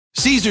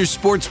Caesars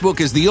Sportsbook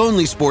is the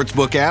only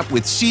sportsbook app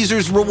with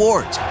Caesars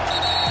Rewards.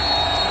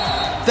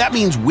 That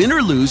means win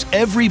or lose,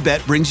 every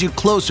bet brings you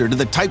closer to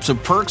the types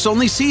of perks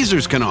only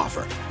Caesars can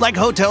offer, like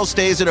hotel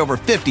stays at over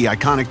 50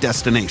 iconic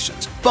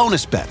destinations,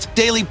 bonus bets,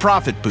 daily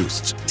profit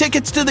boosts,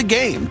 tickets to the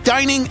game,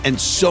 dining, and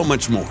so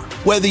much more.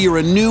 Whether you're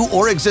a new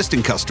or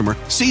existing customer,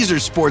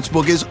 Caesars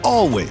Sportsbook is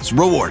always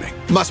rewarding.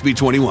 Must be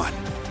 21.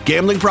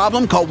 Gambling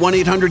problem? Call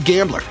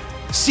 1-800-GAMBLER.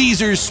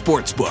 Caesars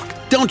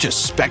Sportsbook. Don't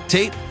just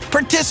spectate,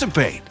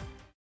 participate.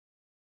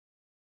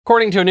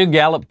 According to a new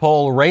Gallup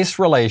poll, race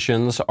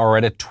relations are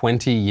at a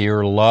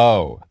 20-year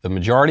low. The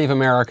majority of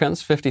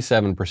Americans,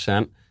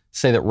 57%,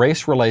 say that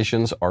race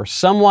relations are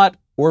somewhat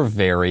or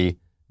very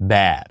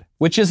bad,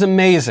 which is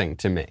amazing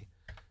to me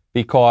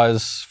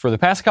because for the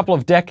past couple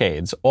of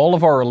decades, all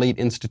of our elite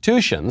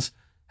institutions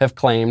have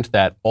claimed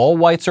that all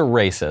whites are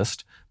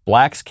racist,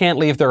 blacks can't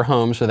leave their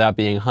homes without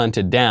being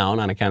hunted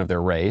down on account of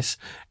their race,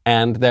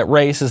 and that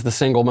race is the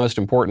single most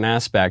important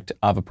aspect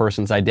of a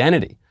person's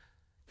identity.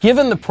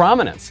 Given the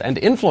prominence and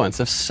influence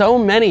of so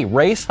many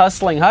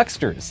race-hustling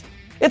hucksters,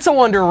 it's a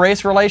wonder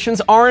race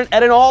relations aren't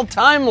at an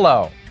all-time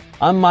low.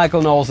 I'm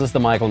Michael Knowles. This is The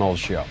Michael Knowles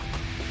Show.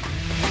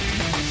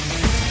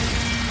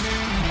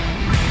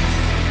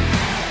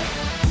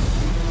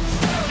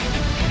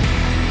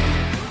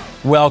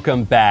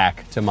 Welcome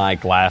back to my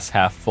glass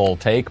half full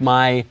take.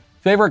 My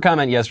favorite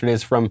comment yesterday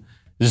is from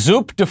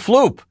Zoop de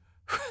Floop,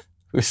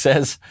 who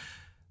says,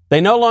 "They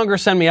no longer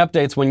send me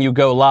updates when you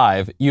go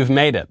live. You've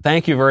made it."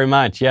 Thank you very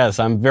much. Yes,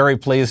 I'm very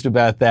pleased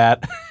about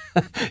that.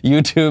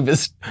 YouTube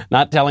is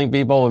not telling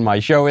people when my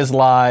show is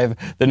live.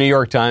 The New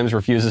York Times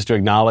refuses to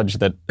acknowledge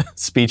that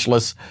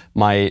Speechless,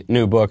 my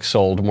new book,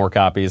 sold more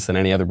copies than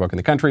any other book in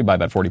the country by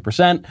about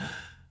 40%.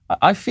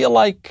 I feel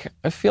like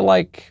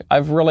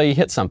I've really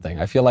hit something.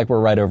 I feel like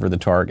we're right over the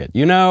target.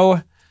 You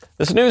know,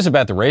 this news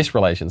about the race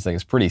relations thing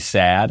is pretty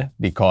sad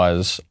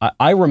because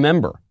I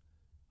remember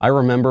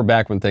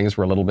back when things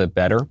were a little bit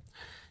better.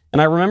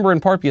 And I remember in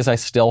part because I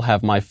still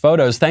have my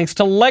photos thanks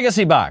to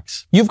Legacy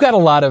Box. You've got a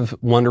lot of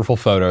wonderful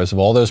photos of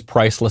all those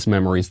priceless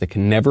memories that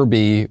can never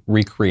be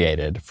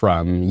recreated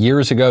from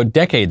years ago,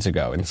 decades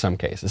ago in some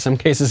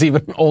cases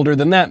even older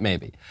than that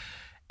maybe.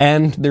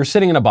 And they're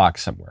sitting in a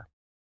box somewhere.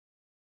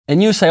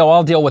 And you say, "Oh,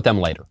 I'll deal with them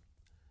later."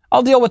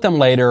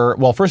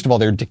 Well, first of all,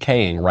 they're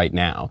decaying right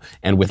now.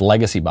 And with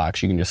Legacy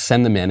Box, you can just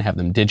send them in, have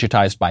them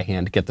digitized by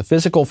hand, get the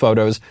physical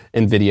photos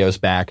and videos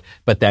back,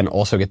 but then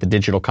also get the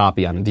digital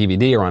copy on a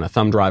DVD or on a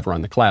thumb drive or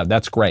on the cloud.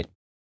 That's great.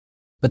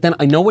 But then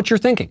I know what you're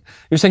thinking.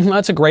 You're saying, "Well,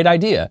 that's a great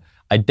idea.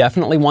 I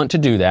definitely want to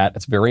do that.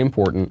 It's very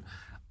important.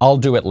 I'll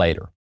do it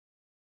later."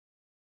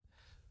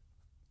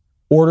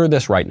 Order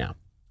this right now.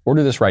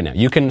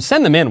 You can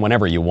send them in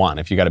whenever you want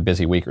if you got a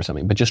busy week or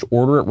something, but just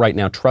order it right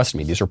now. Trust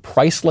me, these are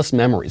priceless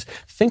memories.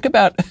 Think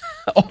about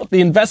all the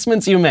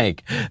investments you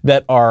make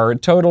that are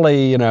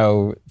totally,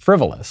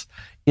 frivolous.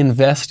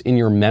 Invest in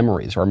your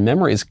memories. Our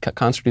memories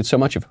constitute so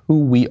much of who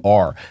we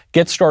are.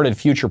 Get started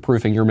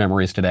future-proofing your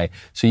memories today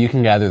so you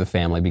can gather the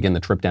family, begin the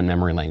trip down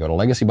memory lane. Go to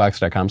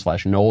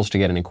legacybox.com/Knowles to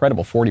get an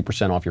incredible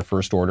 40% off your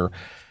first order.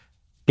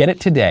 Get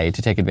it today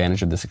to take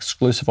advantage of this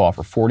exclusive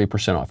offer,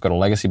 40% off. Go to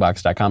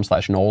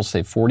legacybox.com/Knowles,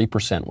 save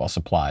 40% while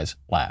supplies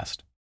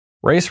last.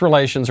 Race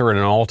relations are at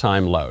an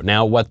all-time low.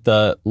 Now, what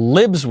the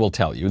libs will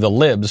tell you, the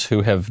libs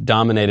who have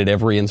dominated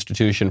every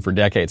institution for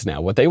decades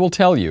now, what they will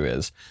tell you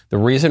is the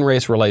reason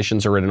race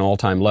relations are at an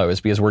all-time low is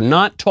because we're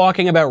not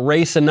talking about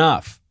race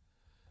enough.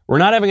 We're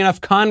not having enough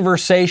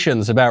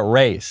conversations about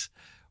race.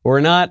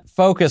 We're not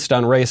focused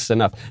on race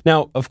enough.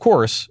 Now, of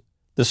course,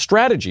 the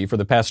strategy for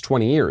the past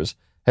 20 years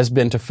has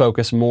been to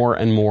focus more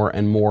and more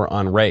and more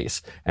on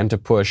race and to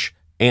push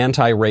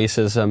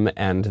anti-racism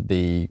and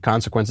the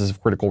consequences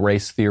of critical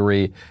race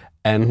theory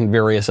and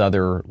various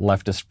other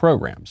leftist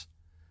programs.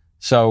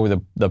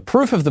 So the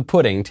proof of the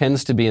pudding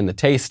tends to be in the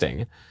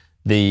tasting.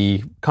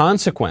 The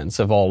consequence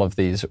of all of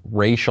these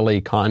racially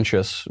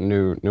conscious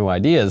new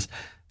ideas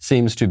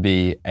seems to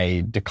be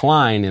a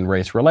decline in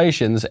race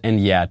relations, and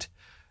yet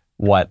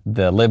what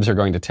the libs are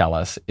going to tell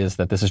us is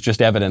that this is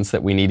just evidence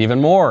that we need even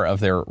more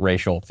of their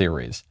racial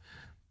theories.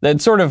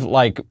 It's sort of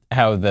like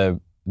how the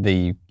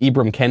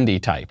Ibram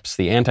Kendi types,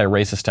 the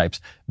anti-racist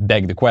types,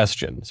 beg the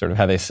question, sort of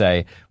how they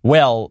say,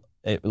 well,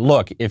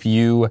 look, if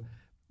you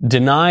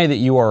deny that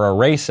you are a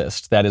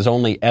racist, that is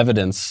only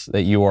evidence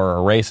that you are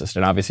a racist.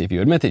 And obviously, if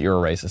you admit that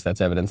you're a racist,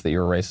 that's evidence that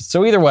you're a racist.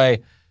 So either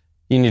way,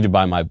 you need to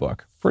buy my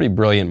book. Pretty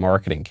brilliant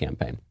marketing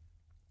campaign.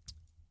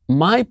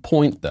 My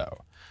point,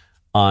 though,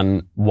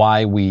 on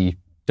why we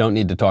don't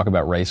need to talk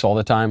about race all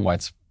the time, why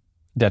it's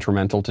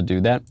detrimental to do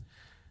that,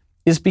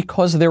 is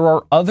because there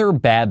are other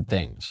bad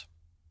things.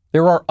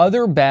 There are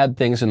other bad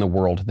things in the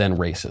world than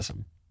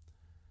racism.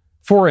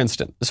 For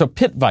instance, so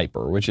Pit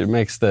Viper, which it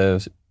makes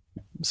the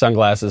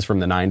sunglasses from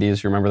the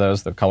 90s, you remember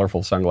those, the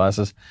colorful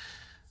sunglasses?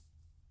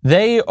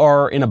 They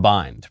are in a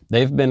bind.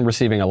 They've been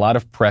receiving a lot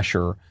of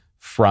pressure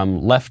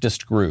from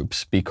leftist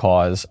groups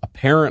because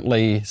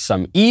apparently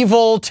some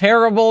evil,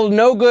 terrible,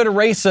 no good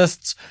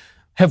racists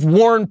have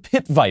worn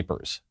pit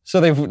vipers. So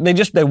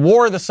they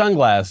wore the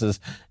sunglasses,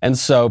 and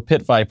so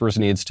Pit Vipers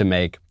needs to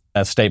make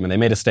a statement. They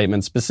made a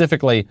statement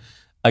specifically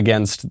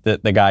against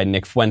the guy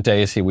Nick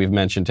Fuentes. We've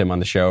mentioned him on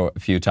the show a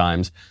few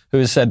times, who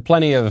has said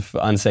plenty of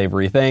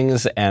unsavory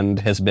things and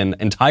has been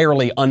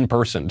entirely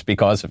unpersoned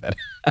because of it.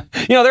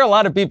 There are a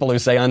lot of people who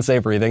say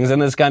unsavory things in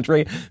this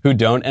country who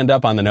don't end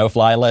up on the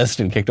no-fly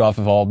list and kicked off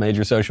of all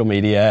major social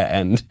media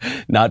and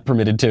not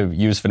permitted to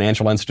use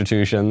financial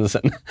institutions.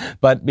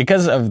 But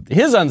because of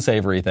his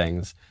unsavory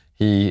things,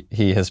 he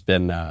has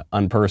been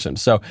unpersoned.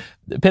 So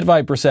Pit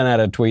Viper sent out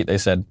a tweet. They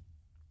said,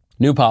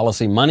 "New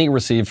policy, money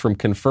received from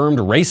confirmed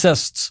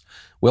racists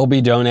will be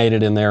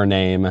donated in their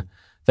name.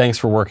 Thanks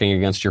for working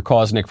against your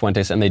cause, Nick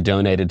Fuentes." And they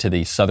donated to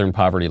the Southern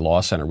Poverty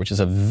Law Center, which is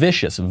a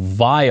vicious,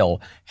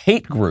 vile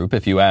hate group,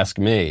 if you ask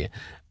me.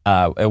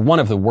 One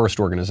of the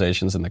worst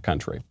organizations in the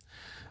country.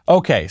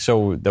 Okay,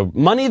 so the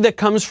money that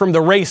comes from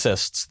the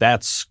racists,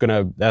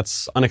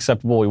 that's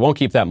unacceptable. We won't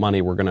keep that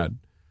money. We're going to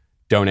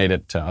donate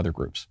it to other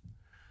groups.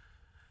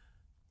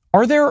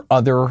 Are there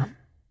other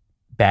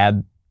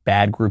bad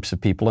groups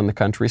of people in the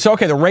country? So,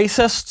 okay, the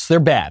racists,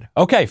 they're bad.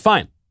 Okay,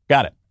 fine.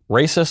 Got it.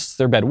 Racists,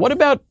 they're bad. What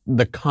about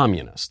the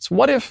communists?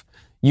 What if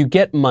you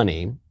get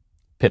money,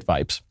 Pit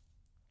Vipes,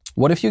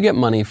 what if you get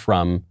money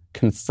from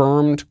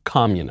confirmed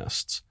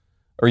communists?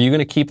 Are you going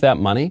to keep that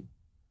money?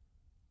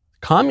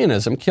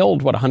 Communism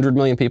killed, 100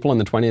 million people in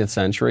the 20th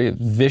century?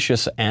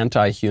 Vicious,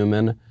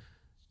 anti-human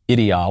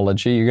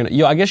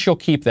ideology. I guess you'll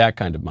keep that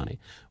kind of money.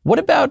 What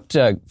about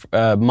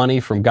money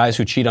from guys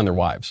who cheat on their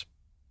wives?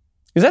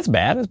 Because that's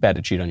bad. It's bad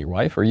to cheat on your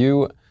wife.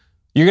 You're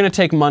going to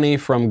take money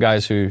from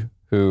guys who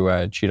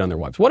cheat on their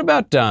wives. What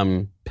about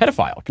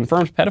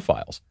confirmed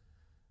pedophiles?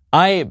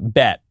 I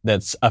bet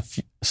that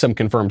some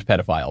confirmed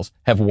pedophiles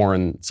have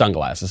worn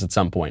sunglasses at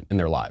some point in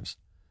their lives.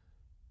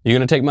 You're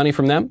going to take money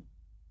from them?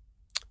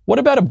 What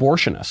about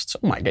abortionists?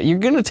 Oh my God, you're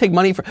going to take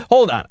money from...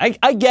 Hold on.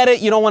 I get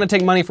it. You don't want to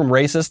take money from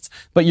racists,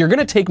 but you're going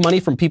to take money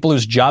from people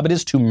whose job it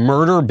is to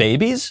murder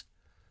babies?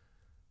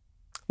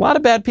 A lot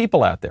of bad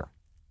people out there.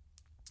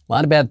 A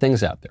lot of bad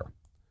things out there.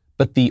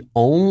 But the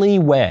only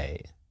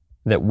way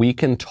that we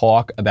can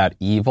talk about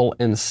evil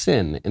and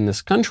sin in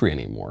this country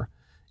anymore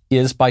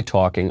is by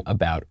talking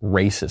about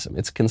racism.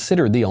 It's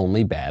considered the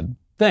only bad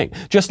thing.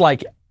 Just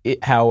like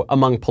how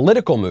among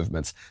political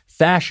movements,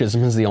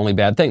 fascism is the only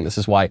bad thing. This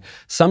is why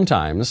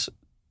sometimes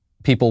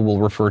people will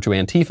refer to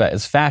Antifa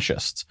as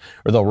fascists,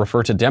 or they'll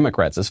refer to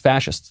Democrats as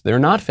fascists. They're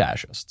not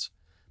fascists.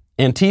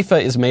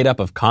 Antifa is made up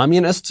of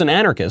communists and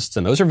anarchists,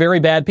 and those are very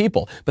bad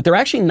people, but they're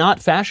actually not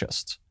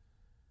fascists.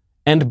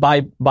 And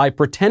by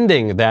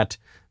pretending that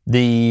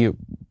the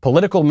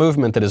political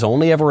movement that is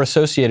only ever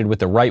associated with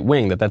the right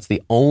wing, that's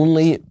the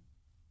only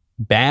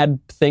bad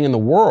thing in the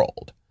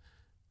world,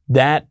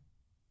 that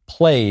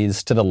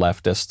plays to the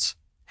leftists'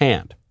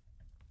 hand.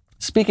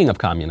 Speaking of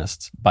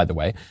communists, by the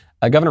way,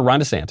 Governor Ron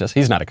DeSantis,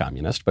 he's not a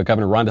communist, but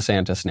Governor Ron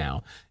DeSantis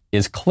now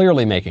is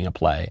clearly making a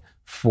play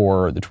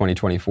for the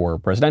 2024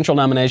 presidential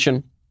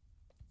nomination.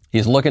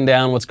 He's looking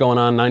down what's going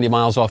on 90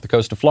 miles off the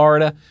coast of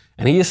Florida,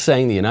 and he is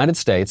saying the United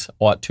States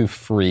ought to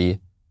free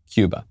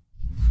Cuba.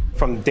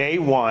 From day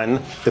one,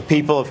 the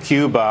people of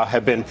Cuba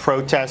have been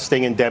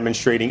protesting and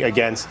demonstrating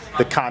against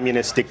the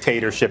communist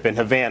dictatorship in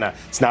Havana.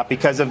 It's not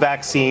because of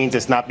vaccines.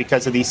 It's not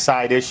because of these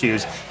side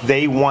issues.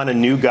 They want a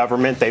new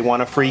government. They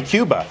want to free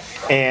Cuba.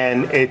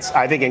 And it's,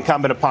 I think,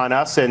 incumbent upon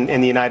us in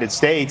the United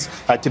States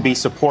to be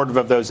supportive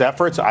of those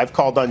efforts. I've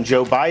called on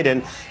Joe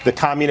Biden. The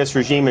communist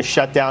regime has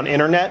shut down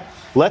internet.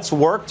 Let's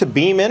work to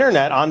beam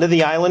internet onto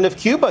the island of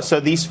Cuba so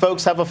these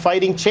folks have a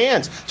fighting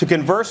chance to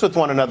converse with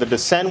one another, to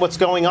send what's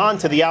going on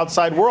to the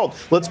outside world.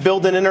 Let's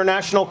build an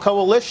international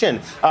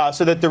coalition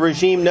so that the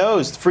regime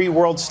knows the free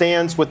world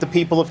stands with the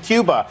people of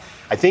Cuba.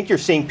 I think you're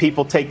seeing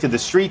people take to the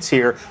streets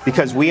here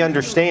because we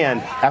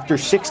understand after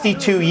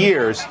 62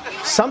 years,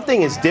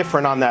 something is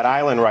different on that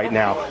island right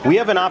now. We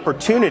have an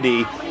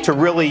opportunity to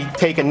really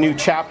take a new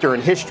chapter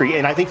in history.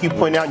 And I think you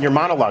pointed out in your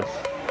monologue,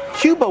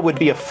 Cuba would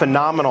be a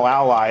phenomenal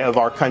ally of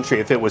our country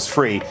if it was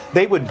free.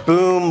 They would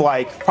boom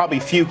like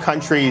probably few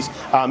countries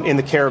in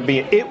the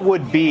Caribbean. It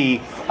would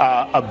be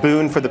a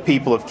boon for the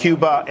people of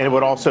Cuba, and it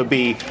would also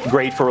be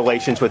great for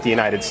relations with the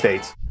United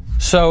States.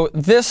 So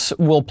this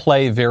will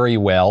play very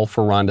well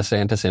for Ron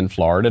DeSantis in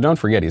Florida. Don't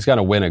forget, he's got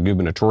to win a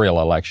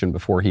gubernatorial election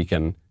before he's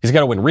got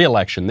to win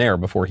re-election there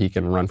before he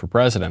can run for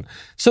president.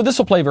 So this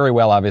will play very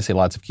well. Obviously,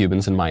 lots of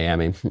Cubans in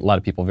Miami, a lot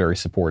of people very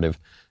supportive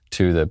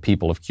to the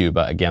people of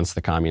Cuba against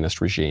the communist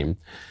regime.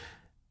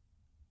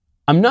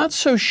 I'm not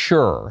so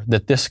sure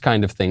that this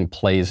kind of thing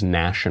plays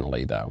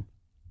nationally, though.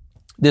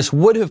 This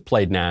would have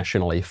played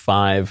nationally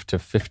 5 to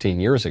 15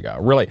 years ago.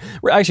 Really,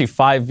 actually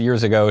 5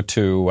 years ago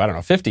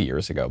to, 50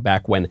 years ago,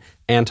 back when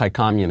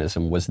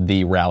anti-communism was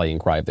the rallying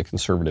cry of the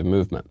conservative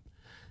movement.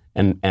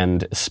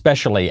 And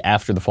especially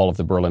after the fall of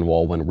the Berlin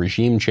Wall, when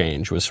regime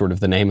change was sort of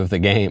the name of the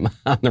game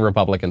on the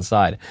Republican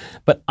side.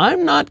 But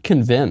I'm not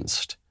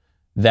convinced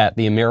that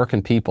the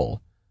American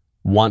people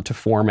want to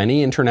form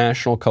any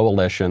international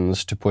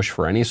coalitions to push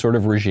for any sort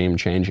of regime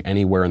change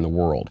anywhere in the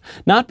world.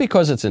 Not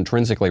because it's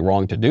intrinsically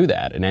wrong to do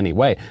that in any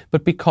way,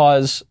 but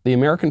because the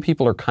American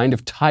people are kind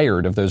of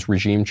tired of those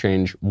regime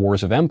change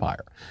wars of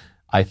empire.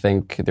 I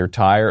think they're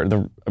tired.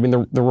 The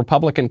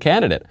Republican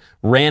candidate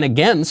ran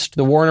against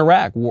the war in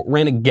Iraq,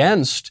 ran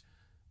against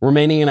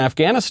remaining in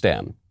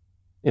Afghanistan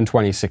in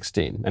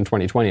 2016 and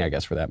 2020, I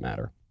guess, for that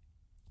matter.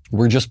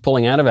 We're just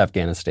pulling out of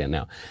Afghanistan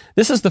now.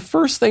 This is the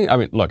first thing. I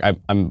mean, look,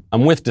 I'm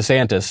with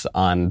DeSantis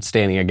on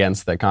standing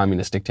against the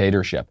communist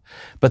dictatorship,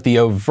 but the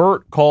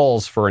overt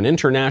calls for an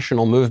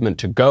international movement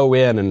to go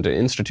in and to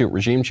institute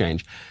regime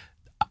change,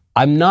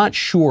 I'm not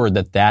sure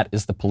that that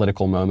is the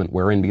political moment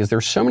we're in, because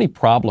there's so many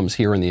problems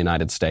here in the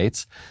United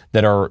States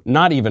that are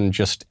not even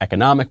just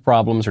economic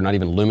problems or not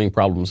even looming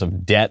problems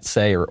of debt,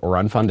 say, or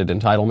unfunded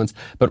entitlements,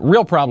 but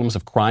real problems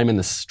of crime in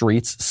the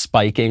streets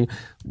spiking.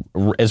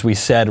 As we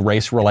said,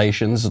 race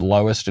relations,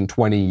 lowest in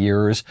 20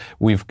 years.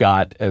 We've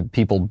got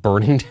people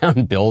burning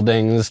down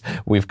buildings.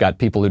 We've got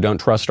people who don't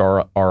trust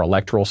our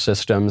electoral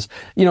systems.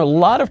 You know, a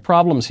lot of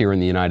problems here in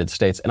the United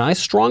States. And I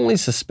strongly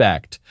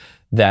suspect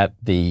that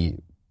the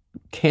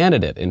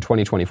candidate in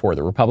 2024,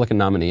 the Republican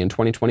nominee in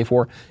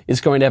 2024, is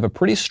going to have a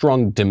pretty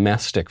strong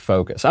domestic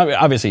focus. I mean,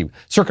 obviously,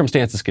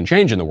 circumstances can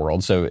change in the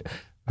world, so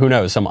who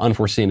knows, some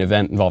unforeseen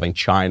event involving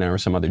China or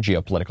some other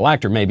geopolitical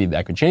actor, maybe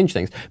that could change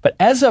things. But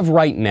as of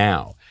right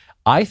now,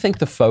 I think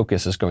the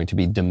focus is going to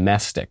be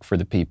domestic for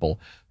the people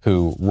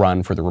who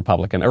run for the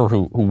Republican, or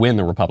who win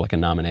the Republican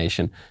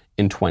nomination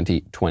in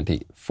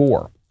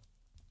 2024.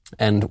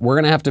 And we're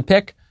going to have to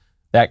pick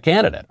that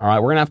candidate. All right,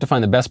 we're going to have to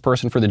find the best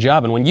person for the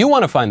job. And when you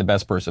want to find the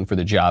best person for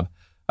the job,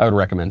 I would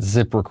recommend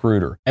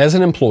ZipRecruiter. As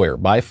an employer,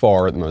 by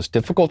far, the most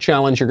difficult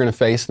challenge you're going to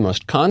face, the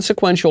most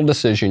consequential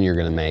decision you're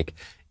going to make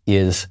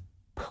is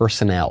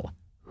personnel,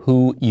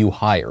 who you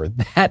hire.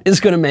 That is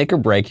going to make or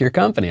break your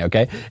company,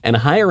 okay? And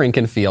hiring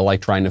can feel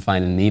like trying to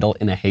find a needle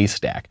in a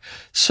haystack.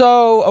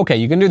 So, okay,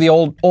 you can do the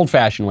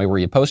old-fashioned way where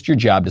you post your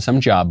job to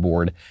some job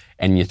board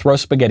and you throw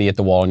spaghetti at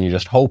the wall and you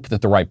just hope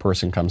that the right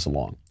person comes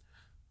along.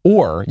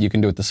 Or you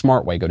can do it the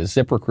smart way. Go to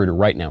ZipRecruiter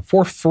right now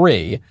for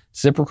free,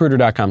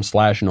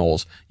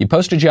 ZipRecruiter.com/Knowles. You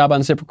post a job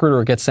on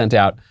ZipRecruiter, it gets sent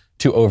out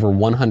to over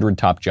 100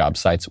 top job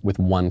sites with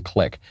one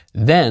click.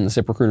 Then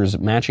ZipRecruiter's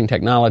matching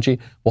technology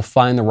will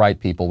find the right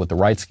people with the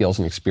right skills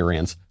and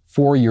experience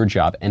for your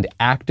job and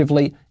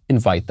actively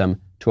invite them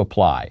to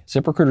apply.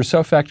 ZipRecruiter is so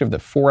effective that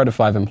 4 out of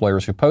 5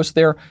 employers who post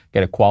there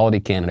get a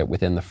quality candidate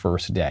within the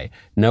first day.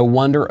 No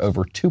wonder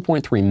over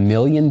 2.3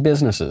 million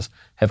businesses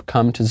have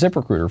come to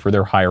ZipRecruiter for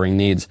their hiring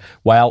needs.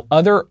 While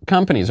other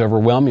companies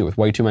overwhelm you with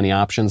way too many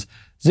options,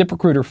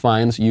 ZipRecruiter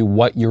finds you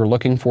what you're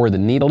looking for, the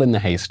needle in the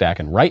haystack.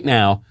 And right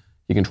now,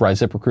 you can try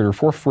ZipRecruiter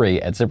for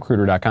free at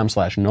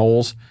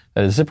ZipRecruiter.com/Knowles.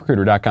 That is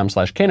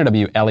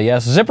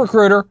ZipRecruiter.com/KNWLES.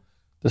 ZipRecruiter,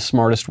 the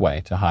smartest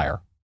way to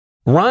hire.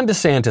 Ron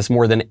DeSantis,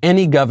 more than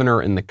any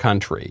governor in the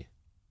country,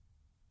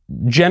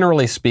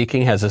 generally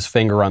speaking, has his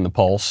finger on the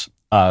pulse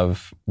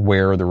of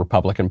where the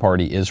Republican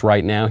Party is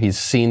right now. He's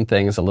seen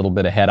things a little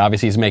bit ahead.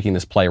 Obviously, he's making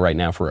this play right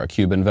now for a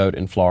Cuban vote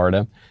in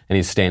Florida, and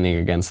he's standing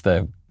against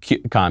the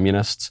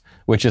communists,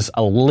 which is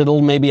a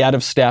little maybe out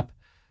of step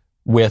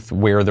with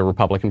where the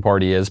Republican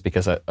Party is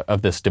because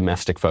of this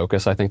domestic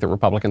focus I think that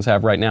Republicans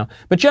have right now.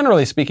 But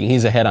generally speaking,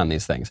 he's ahead on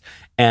these things.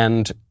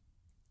 And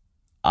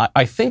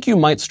I think you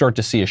might start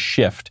to see a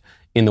shift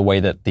in the way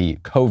that the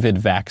COVID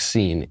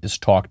vaccine is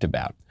talked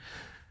about.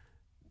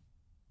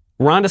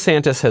 Ron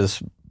DeSantis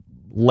has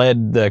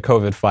led the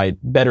COVID fight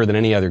better than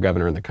any other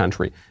governor in the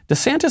country.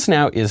 DeSantis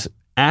now is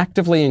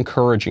actively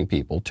encouraging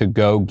people to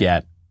go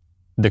get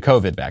the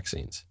COVID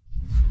vaccines.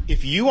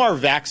 If you are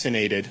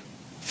vaccinated,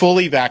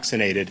 fully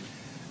vaccinated,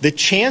 the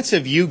chance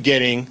of you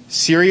getting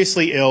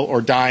seriously ill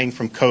or dying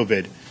from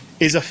COVID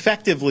is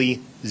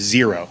effectively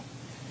zero.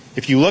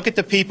 If you look at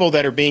the people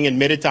that are being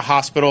admitted to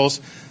hospitals,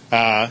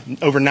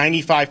 over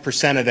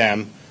 95% of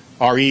them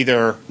are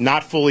either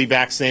not fully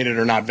vaccinated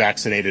or not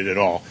vaccinated at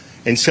all.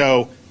 And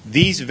so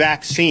these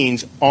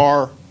vaccines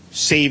are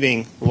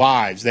saving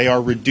lives. They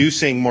are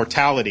reducing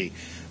mortality.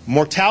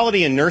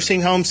 Mortality in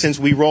nursing homes since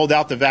we rolled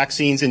out the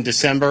vaccines in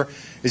December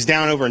is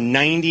down over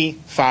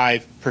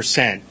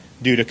 95%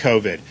 due to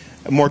COVID.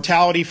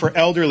 Mortality for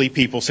elderly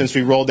people since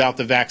we rolled out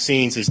the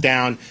vaccines is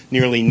down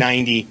nearly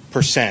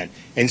 90%.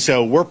 And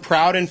so we're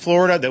proud in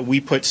Florida that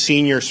we put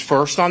seniors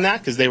first on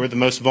that because they were the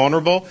most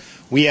vulnerable.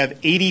 We have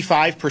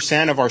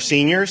 85% of our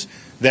seniors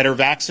that are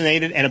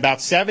vaccinated and about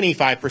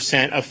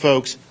 75% of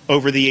folks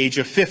over the age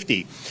of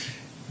 50.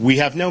 We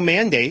have no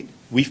mandate.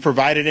 We've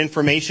provided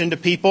information to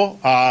people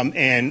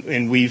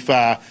and we've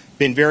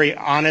been very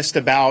honest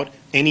about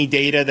any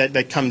data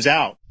that comes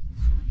out.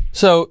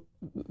 So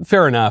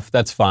fair enough.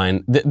 That's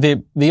fine.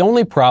 The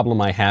only problem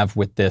I have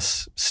with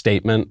this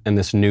statement and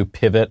this new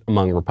pivot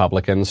among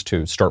Republicans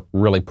to start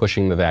really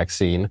pushing the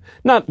vaccine,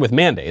 not with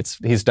mandates.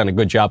 He's done a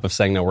good job of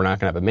saying, no, we're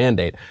not going to have a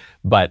mandate,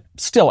 but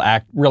still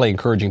really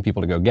encouraging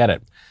people to go get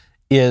it,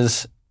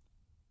 is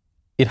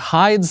it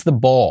hides the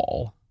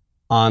ball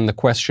on the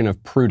question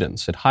of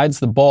prudence. It hides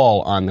the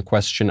ball on the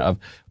question of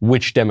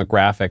which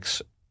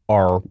demographics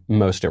are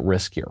most at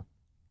risk here.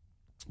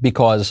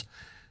 Because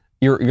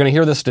you're going to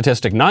hear this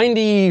statistic,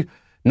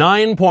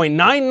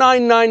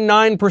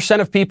 99.9999%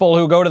 of people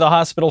who go to the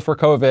hospital for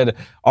COVID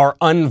are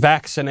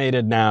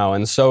unvaccinated now,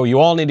 and so you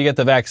all need to get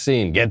the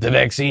vaccine. Get the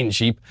vaccine,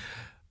 sheep.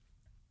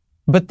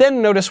 But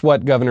then notice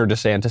what Governor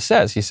DeSantis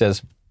says. He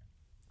says,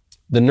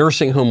 the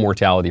nursing home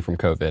mortality from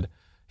COVID,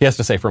 he has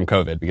to say from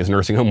COVID because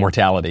nursing home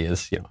mortality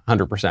is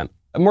 100%.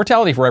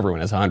 Mortality for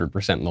everyone is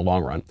 100% in the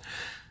long run.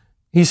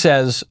 He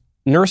says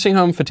nursing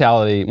home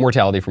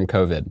mortality from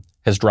COVID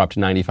has dropped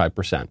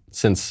 95%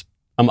 since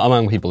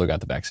among people who got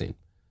the vaccine.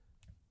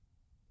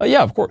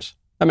 Yeah, of course.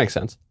 That makes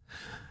sense.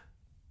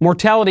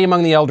 Mortality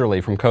among the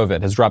elderly from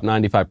COVID has dropped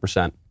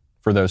 95%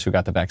 for those who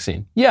got the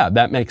vaccine. Yeah,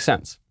 that makes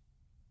sense.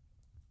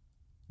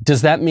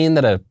 Does that mean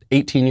that a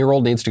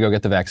 18-year-old needs to go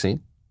get the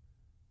vaccine?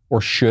 Or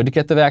should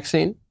get the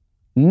vaccine?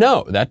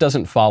 No, that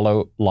doesn't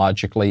follow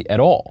logically at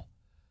all.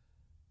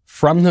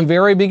 From the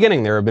very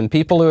beginning, there have been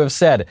people who have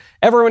said,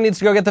 everyone needs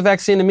to go get the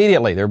vaccine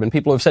immediately. There have been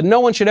people who have said, no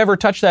one should ever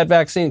touch that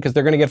vaccine because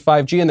they're going to get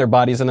 5G in their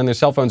bodies and then their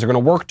cell phones are going to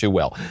work too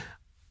well.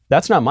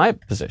 That's not my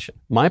position.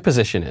 My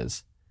position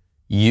is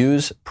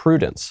use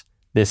prudence.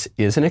 This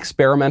is an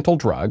experimental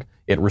drug.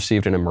 It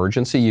received an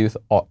emergency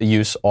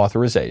use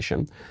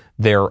authorization.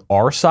 There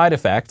are side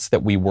effects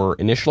that we were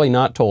initially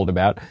not told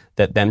about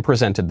that then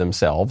presented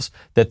themselves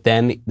that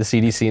then the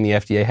CDC and the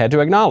FDA had to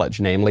acknowledge,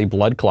 namely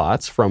blood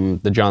clots from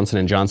the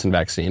Johnson & Johnson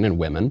vaccine in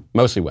women,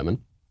 mostly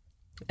women,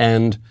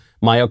 and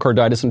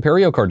myocarditis and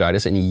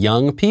pericarditis in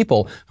young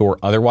people who are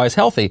otherwise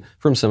healthy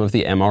from some of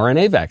the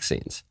mRNA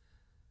vaccines.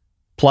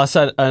 Plus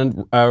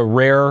a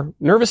rare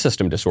nervous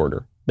system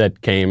disorder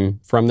that came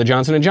from the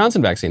Johnson &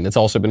 Johnson vaccine that's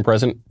also been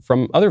present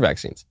from other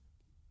vaccines.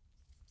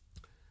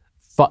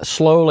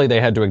 Slowly,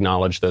 they had to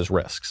acknowledge those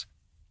risks.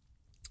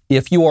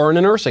 If you are in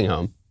a nursing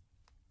home,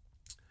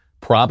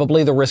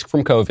 probably the risk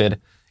from COVID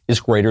is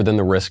greater than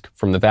the risk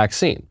from the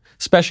vaccine,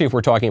 especially if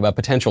we're talking about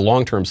potential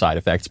long-term side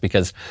effects,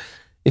 because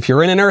if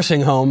you're in a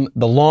nursing home,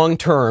 the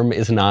long-term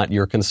is not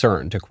your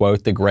concern. To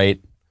quote the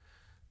great,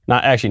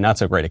 not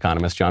so great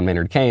economist John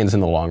Maynard Keynes,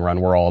 in the long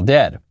run, we're all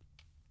dead.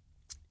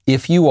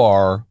 If you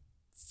are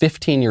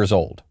 15 years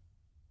old,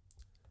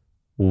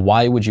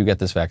 why would you get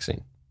this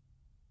vaccine?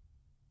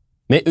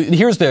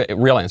 Here's the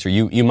real answer.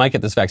 You might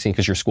get this vaccine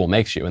because your school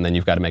makes you, and then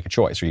you've got to make a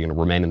choice. Are you going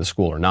to remain in the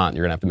school or not? And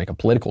you're going to have to make a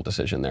political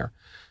decision there.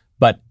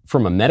 But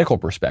from a medical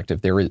perspective,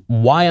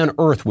 why on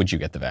earth would you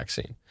get the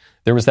vaccine?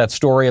 There was that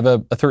story of a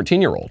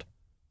 13-year-old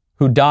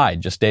who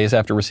died just days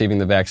after receiving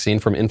the vaccine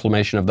from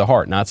inflammation of the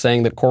heart. Not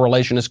saying that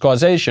correlation is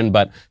causation,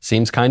 but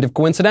seems kind of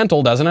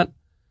coincidental, doesn't it?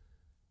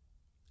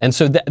 And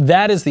so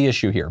that is the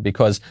issue here,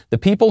 because the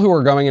people who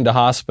are going into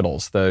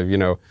hospitals,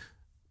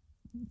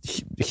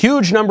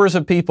 huge numbers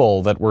of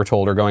people that we're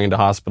told are going into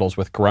hospitals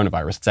with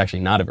coronavirus. It's actually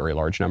not a very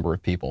large number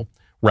of people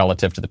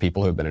relative to the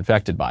people who have been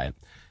infected by it.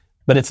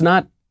 But it's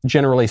not,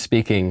 generally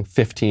speaking,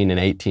 15 and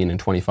 18 and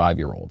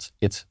 25-year-olds.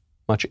 It's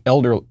much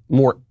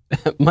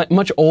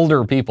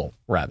older people,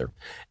 rather.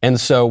 And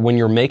so when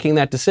you're making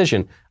that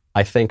decision,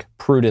 I think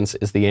prudence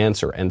is the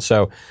answer. And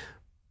so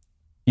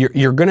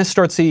you're going to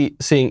start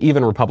seeing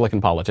even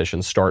Republican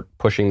politicians start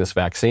pushing this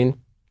vaccine.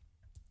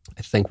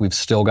 I think we've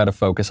still got to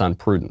focus on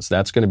prudence.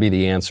 That's going to be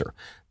the answer.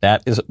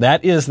 That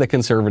is the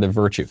conservative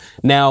virtue.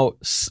 Now,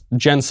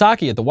 Jen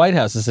Psaki at the White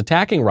House is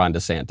attacking Ron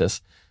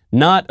DeSantis,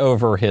 not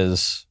over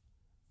his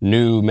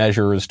new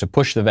measures to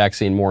push the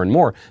vaccine more and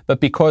more, but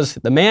because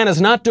the man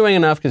is not doing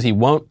enough because he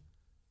won't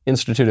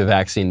institute a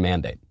vaccine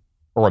mandate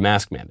or a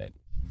mask mandate.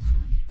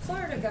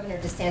 Florida Governor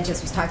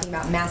DeSantis was talking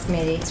about mask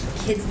mandates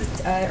for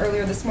kids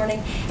earlier this morning,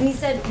 and he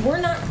said,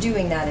 we're not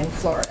doing that in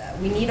Florida.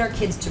 We need our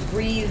kids to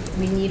breathe.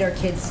 We need our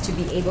kids to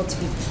be able to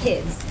be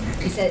kids.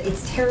 He said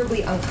it's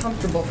terribly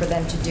uncomfortable for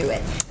them to do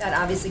it. That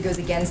obviously goes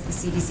against the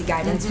CDC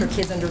guidance for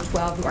kids under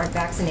 12 who aren't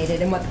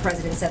vaccinated and what the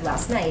president said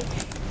last night.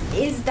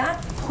 Is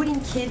that putting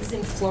kids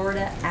in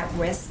Florida at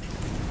risk?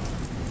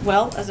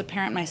 Well, as a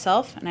parent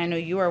myself, and I know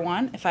you are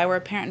one, if I were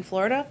a parent in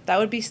Florida, that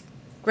would be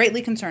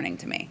greatly concerning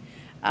to me.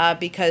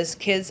 Because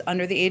kids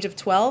under the age of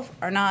 12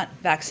 are not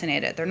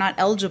vaccinated. They're not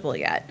eligible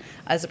yet.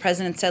 As the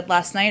president said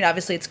last night,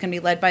 obviously it's going to be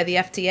led by the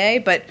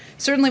FDA, but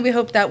certainly we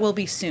hope that will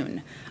be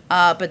soon.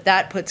 But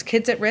that puts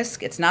kids at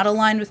risk. It's not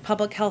aligned with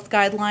public health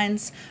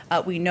guidelines.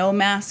 We know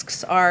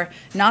masks are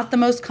not the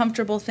most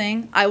comfortable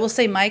thing. I will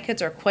say my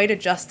kids are quite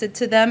adjusted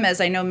to them, as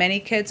I know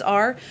many kids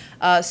are.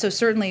 So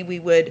certainly we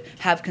would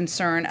have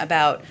concern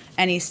about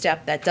any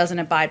step that doesn't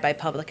abide by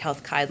public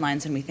health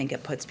guidelines, and we think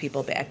it puts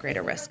people at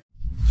greater risk.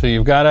 So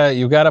you've got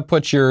to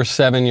put your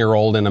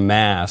 7-year-old in a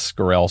mask,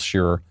 or else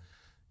you're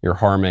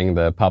harming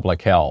the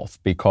public health,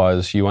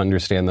 because you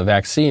understand the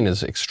vaccine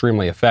is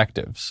extremely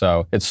effective.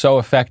 So it's so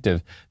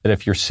effective that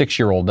if your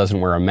 6-year-old doesn't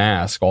wear a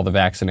mask, all the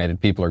vaccinated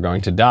people are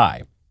going to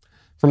die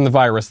from the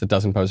virus that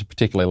doesn't pose a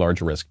particularly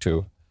large risk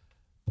to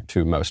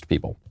most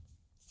people.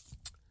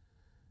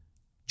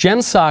 Jen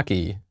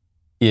Psaki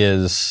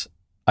is,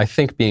 I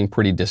think, being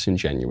pretty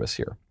disingenuous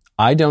here.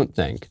 I don't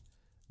think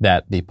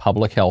that the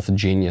public health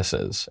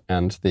geniuses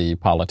and the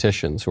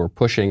politicians who are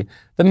pushing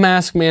the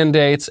mask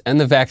mandates and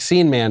the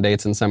vaccine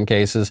mandates in some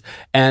cases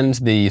and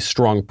the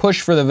strong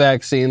push for the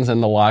vaccines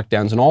and the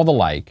lockdowns and all the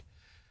like,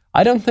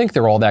 I don't think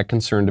they're all that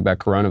concerned about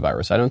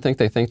coronavirus. I don't think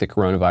they think that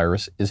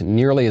coronavirus is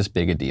nearly as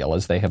big a deal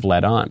as they have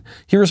led on.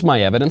 Here's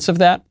my evidence of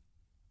that.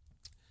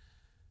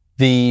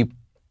 The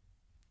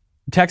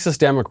Texas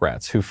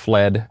Democrats who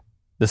fled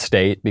the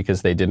state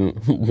because they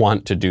didn't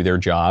want to do their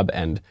job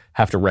and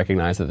have to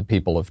recognize that the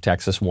people of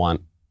Texas want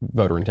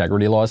voter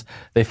integrity laws,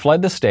 they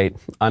fled the state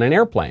on an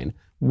airplane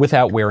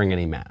without wearing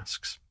any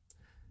masks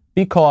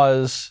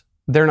because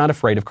they're not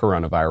afraid of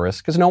coronavirus,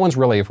 because no one's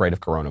really afraid of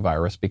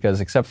coronavirus because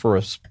except for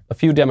a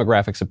few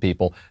demographics of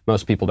people,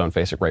 most people don't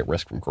face a great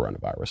risk from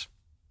coronavirus.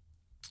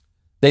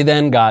 They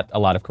then got a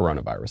lot of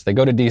coronavirus. They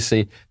go to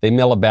D.C., they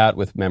mill about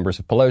with members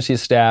of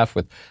Pelosi's staff,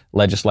 with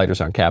legislators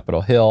on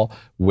Capitol Hill,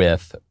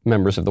 with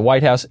members of the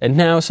White House, and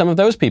now some of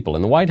those people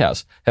in the White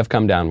House have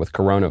come down with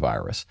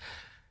coronavirus.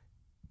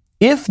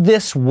 If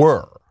this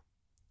were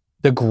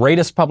the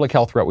greatest public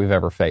health threat we've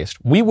ever faced,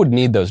 we would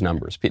need those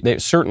numbers.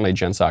 Certainly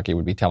Jen Psaki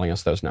would be telling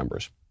us those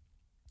numbers.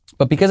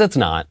 But because it's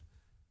not,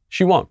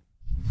 she won't.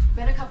 It's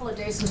been a couple of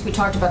days since we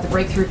talked about the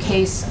breakthrough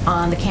case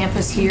on the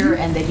campus here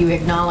and that you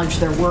acknowledged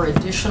there were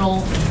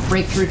additional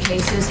breakthrough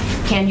cases.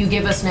 Can you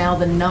give us now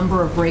the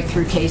number of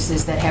breakthrough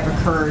cases that have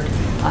occurred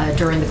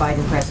during the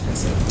Biden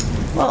presidency?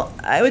 Well,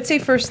 I would say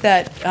first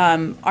that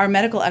our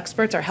medical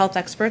experts, our health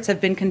experts,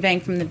 have been conveying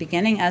from the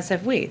beginning, as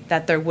have we,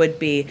 that there would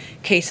be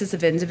cases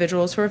of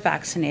individuals who are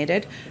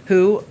vaccinated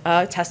who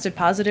tested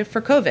positive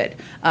for COVID.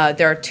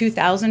 There are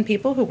 2,000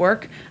 people who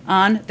work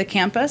on the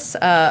campus.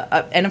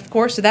 And of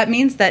course, so that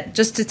means that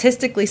just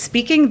statistically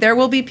speaking, there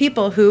will be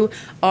people who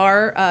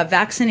are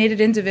vaccinated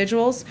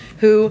individuals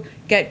who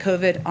get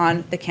COVID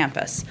on the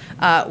campus.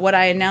 What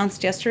I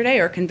announced yesterday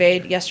or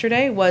conveyed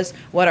yesterday was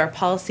what our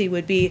policy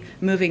would be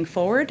moving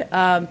forward.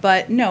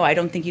 But no, I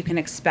don't think you can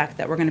expect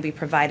that we're going to be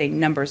providing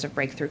numbers of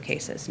breakthrough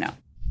cases, no.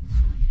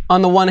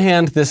 On the one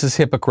hand, this is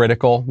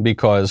hypocritical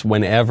because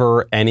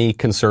whenever any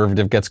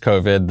conservative gets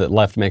COVID, the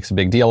left makes a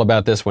big deal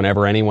about this.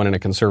 Whenever anyone in a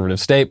conservative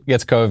state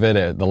gets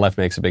COVID, the left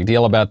makes a big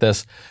deal about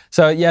this.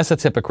 So yes,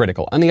 it's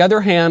hypocritical. On the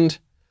other hand,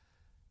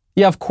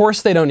 yeah, of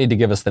course they don't need to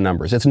give us the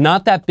numbers. It's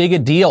not that big a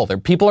deal.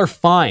 People are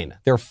fine.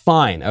 They're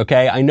fine,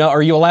 okay? I know.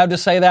 Are you allowed to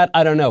say that?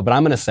 I don't know, but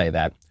I'm going to say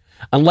that.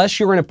 Unless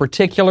you're in a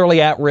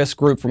particularly at-risk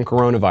group from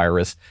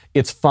coronavirus,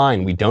 it's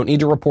fine. We don't need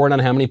to report on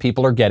how many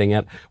people are getting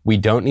it. We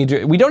don't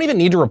even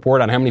need to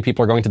report on how many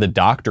people are going to the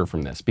doctor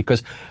from this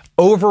because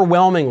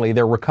overwhelmingly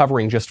they're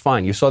recovering just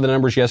fine. You saw the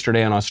numbers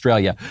yesterday in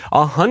Australia.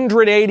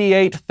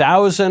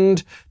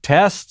 188,000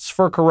 tests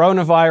for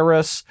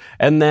coronavirus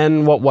and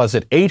then,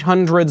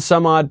 800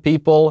 some odd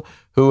people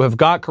who have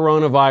got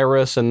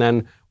coronavirus and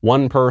then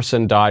one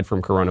person died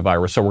from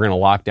coronavirus, so we're going to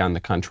lock down the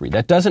country.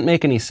 That doesn't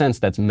make any sense.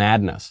 That's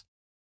madness.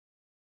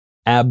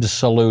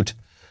 Absolute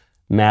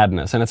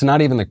madness. And it's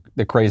not even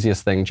the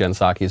craziest thing Jen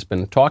Psaki has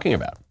been talking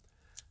about.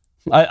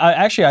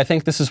 I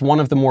think this is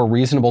one of the more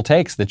reasonable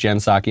takes that Jen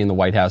Psaki in the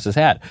White House has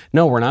had.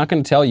 No, we're not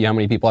going to tell you how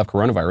many people have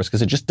coronavirus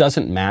because it just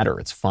doesn't matter.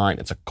 It's fine.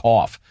 It's a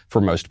cough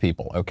for most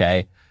people,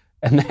 okay?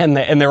 And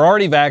they're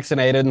already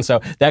vaccinated, and so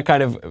that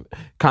kind of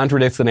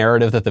contradicts the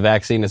narrative that the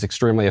vaccine is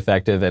extremely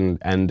effective and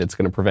it's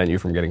going to prevent you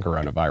from getting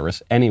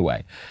coronavirus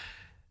anyway.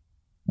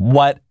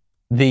 What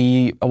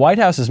the White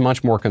House is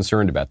much more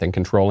concerned about than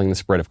controlling the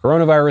spread of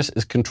coronavirus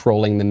is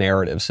controlling the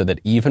narrative so that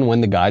even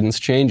when the guidance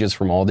changes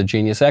from all the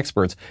genius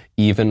experts,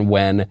 even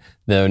when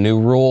the new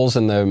rules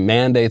and the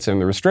mandates and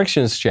the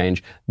restrictions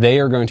change, they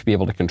are going to be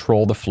able to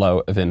control the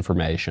flow of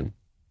information.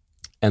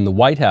 And the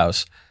White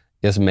House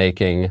is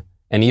making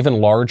an even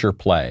larger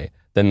play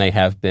than they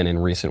have been in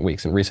recent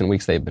weeks. In recent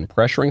weeks, they've been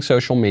pressuring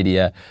social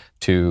media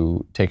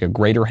to take a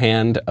greater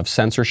hand of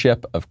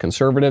censorship of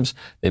conservatives.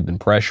 They've been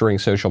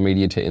pressuring social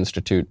media to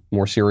institute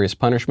more serious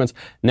punishments.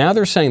 Now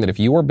they're saying that if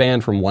you are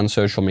banned from one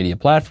social media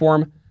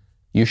platform,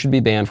 you should be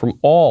banned from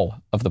all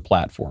of the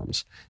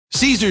platforms.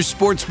 Caesars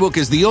Sportsbook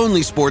is the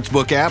only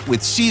sportsbook app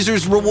with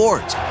Caesars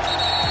Rewards.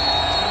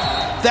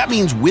 That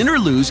means win or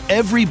lose,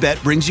 every bet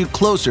brings you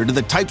closer to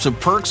the types of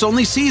perks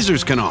only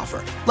Caesars can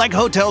offer. Like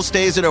hotel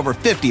stays at over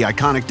 50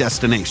 iconic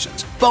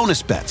destinations,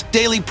 bonus bets,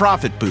 daily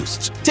profit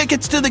boosts,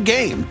 tickets to the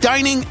game,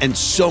 dining, and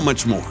so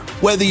much more.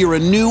 Whether you're a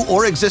new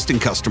or existing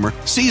customer,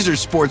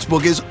 Caesars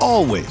Sportsbook is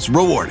always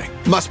rewarding.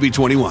 Must be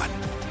 21.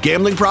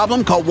 Gambling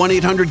problem? Call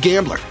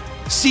 1-800-GAMBLER.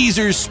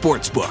 Caesars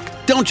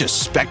Sportsbook. Don't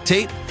just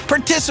spectate,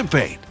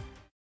 participate.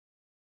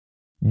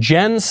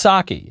 Jen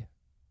Psaki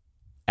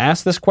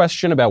asked this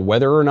question about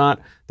whether or not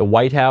the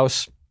White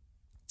House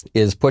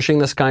is pushing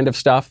this kind of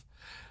stuff,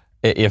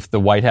 if the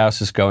White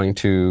House is going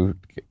to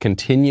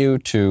continue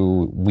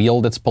to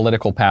wield its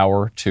political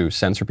power to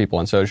censor people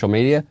on social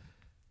media.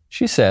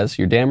 She says,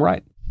 you're damn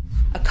right.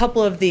 A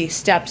couple of the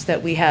steps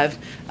that we have,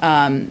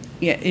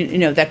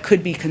 that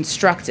could be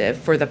constructive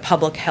for the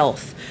public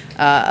health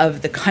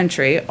of the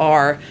country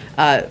are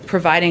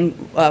providing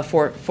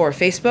for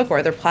Facebook or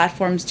other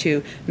platforms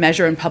to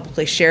measure and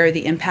publicly share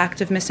the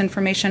impact of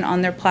misinformation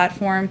on their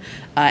platform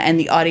and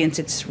the audience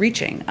it's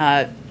reaching.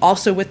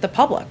 Also with the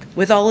public,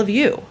 with all of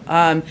you,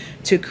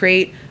 to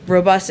create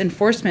robust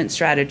enforcement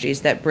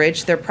strategies that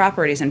bridge their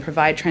properties and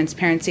provide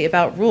transparency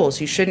about rules.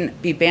 You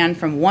shouldn't be banned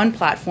from one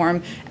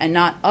platform and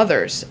not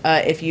others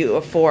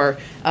for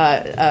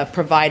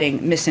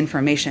providing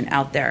misinformation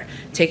out there.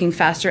 Taking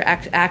faster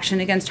action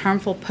against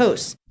harmful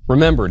posts.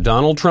 Remember,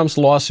 Donald Trump's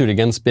lawsuit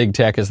against big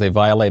tech is they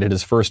violated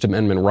his First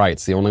Amendment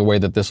rights. The only way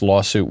that this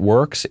lawsuit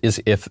works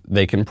is if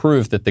they can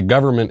prove that the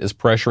government is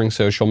pressuring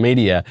social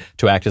media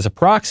to act as a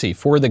proxy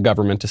for the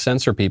government to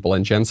censor people,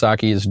 and Jen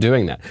Psaki is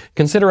doing that.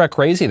 Consider how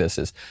crazy this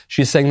is.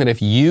 She's saying that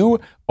if you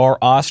are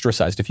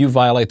ostracized, if you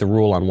violate the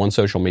rule on one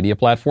social media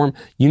platform,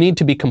 you need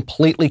to be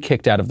completely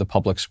kicked out of the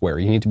public square.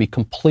 You need to be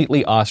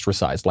completely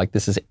ostracized, like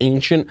this is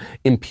ancient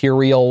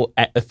imperial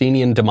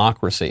Athenian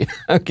democracy,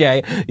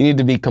 okay? You need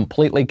to be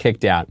completely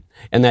kicked out.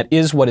 And that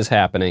is what is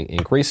happening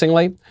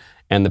increasingly.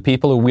 And the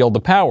people who wield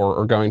the power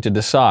are going to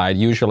decide,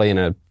 usually in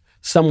a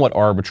somewhat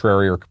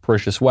arbitrary or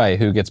capricious way,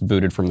 who gets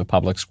booted from the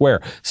public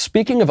square.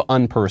 Speaking of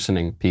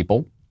unpersoning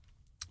people,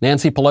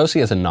 Nancy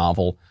Pelosi has a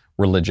novel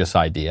religious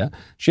idea.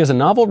 She has a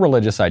novel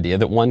religious idea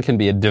that one can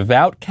be a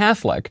devout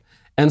Catholic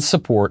and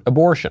support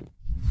abortion.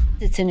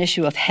 It's an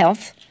issue of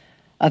health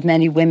of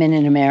many women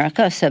in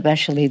America,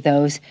 especially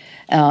those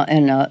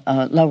in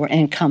lower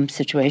income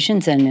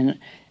situations and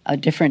in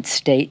different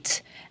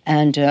states.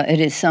 And it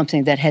is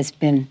something that has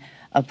been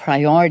a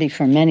priority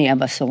for many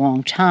of us a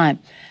long time.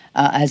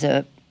 As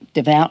a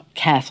devout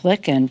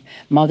Catholic and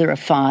mother of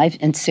 5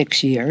 and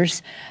 6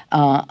 years,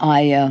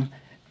 I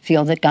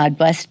feel that God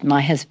blessed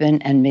my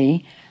husband and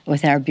me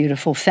with our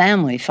beautiful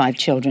family, 5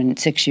 children,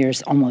 6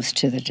 years almost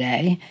to the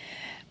day.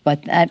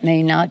 But that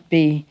may not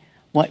be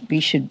what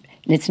we should,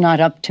 it's not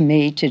up to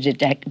me to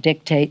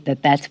dictate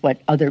that that's what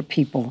other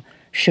people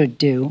should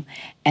do.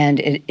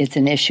 And it's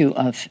an issue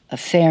of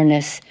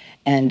fairness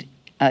and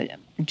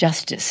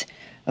justice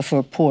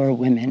for poor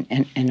women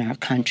in our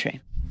country.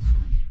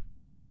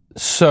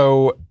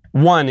 So,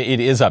 one, it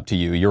is up to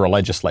you. You're a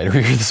legislator.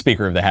 You're the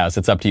Speaker of the House.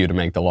 It's up to you to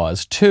make the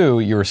laws. 2,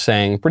 you're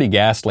saying, pretty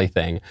ghastly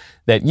thing,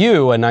 that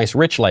you, a nice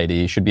rich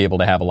lady, should be able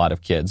to have a lot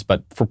of kids.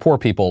 But for poor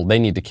people, they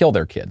need to kill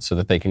their kids so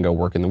that they can go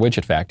work in the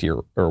widget factory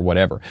or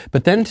whatever.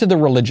 But then to the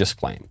religious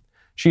claim.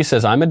 She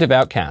says, I'm a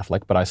devout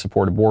Catholic, but I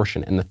support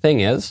abortion. And the thing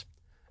is,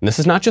 and this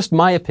is not just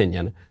my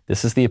opinion,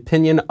 this is the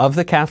opinion of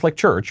the Catholic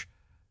Church,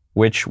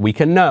 which we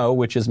can know,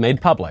 which is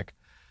made public.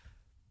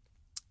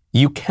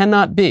 You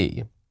cannot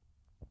be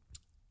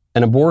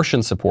an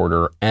abortion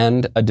supporter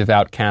and a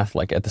devout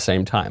Catholic at the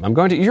same time.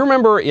 You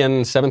remember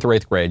in 7th or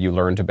 8th grade, you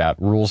learned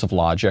about rules of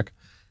logic?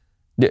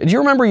 Do you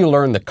remember you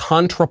learned the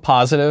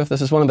contrapositive?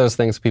 This is one of those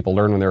things people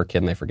learn when they're a kid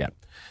and they forget.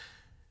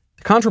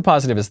 The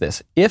contrapositive is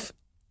this. If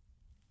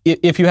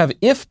you have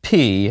if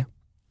P,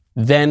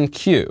 then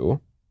Q,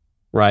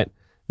 right?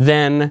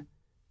 Then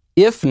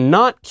if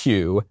not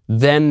Q,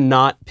 then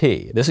not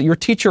P. Your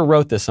teacher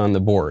wrote this on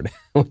the board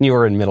when you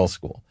were in middle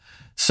school.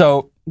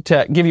 So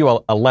to give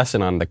you a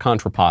lesson on the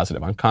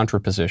contrapositive, on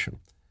contraposition,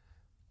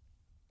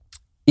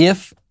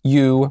 if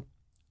you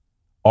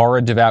are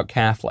a devout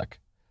Catholic,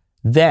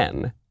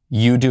 then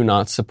you do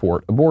not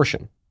support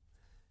abortion.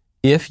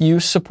 If you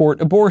support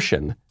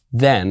abortion,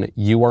 then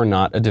you are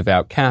not a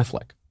devout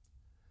Catholic.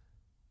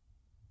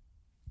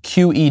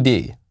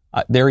 QED.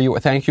 There you are.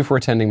 Thank you for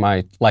attending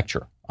my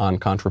lecture on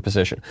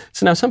contraposition.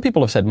 So now some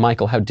people have said,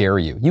 Michael, how dare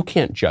you? You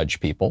can't judge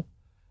people.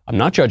 I'm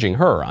not judging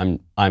her.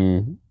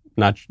 I'm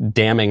not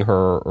damning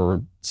her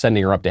or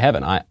sending her up to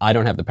heaven. I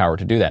don't have the power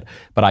to do that.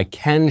 But I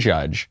can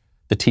judge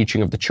the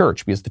teaching of the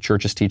church because the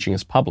church's teaching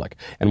is public.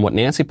 And what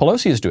Nancy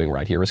Pelosi is doing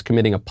right here is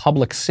committing a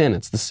public sin.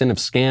 It's the sin of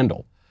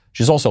scandal.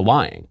 She's also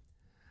lying.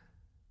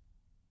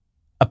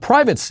 A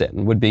private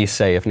sin would be,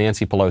 say, if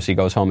Nancy Pelosi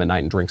goes home at night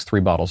and drinks 3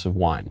 bottles of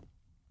wine.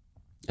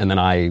 And then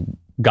I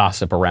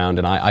gossip around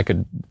and I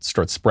could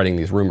start spreading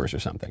these rumors or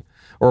something.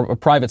 Or a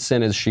private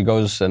sin is she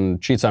goes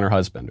and cheats on her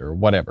husband or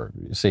whatever.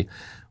 You see,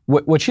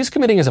 what she's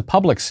committing is a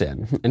public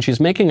sin, and she's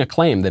making a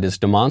claim that is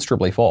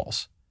demonstrably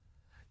false.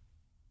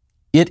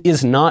 It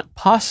is not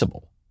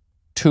possible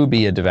to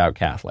be a devout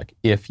Catholic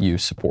if you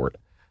support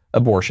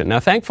abortion.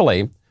 Now,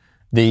 thankfully,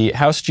 the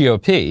House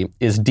GOP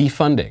is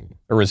defunding,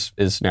 or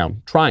is now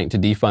trying to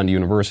defund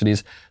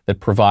universities that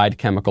provide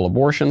chemical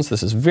abortions.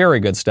 This is very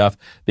good stuff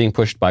being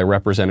pushed by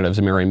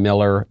Representatives Mary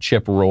Miller,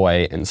 Chip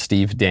Roy, and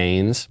Steve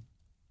Daines.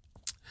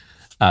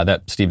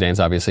 That Steve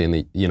Daines, obviously, in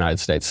the United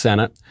States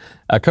Senate,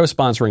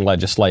 co-sponsoring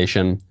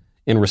legislation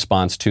in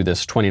response to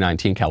this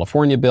 2019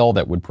 California bill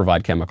that would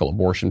provide chemical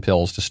abortion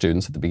pills to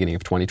students at the beginning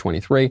of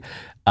 2023.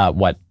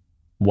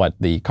 What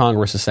the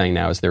Congress is saying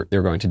now is they're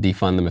going to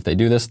defund them if they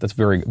do this. That's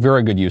very,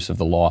 very good use of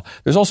the law.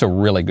 There's also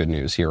really good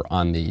news here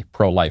on the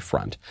pro-life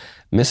front.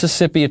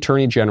 Mississippi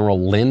Attorney General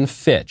Lynn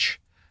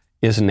Fitch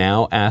is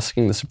now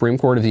asking the Supreme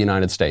Court of the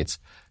United States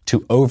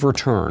to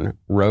overturn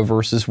Roe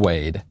versus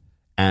Wade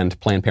and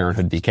Planned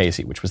Parenthood v.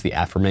 Casey, which was the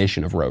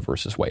affirmation of Roe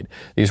versus Wade.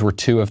 These were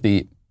two of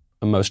the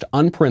most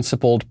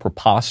unprincipled,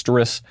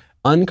 preposterous,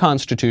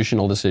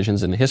 unconstitutional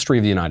decisions in the history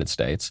of the United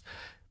States.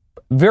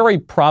 Very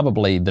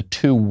probably the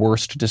two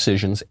worst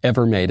decisions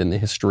ever made in the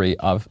history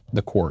of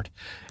the court.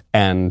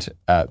 And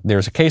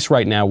there's a case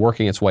right now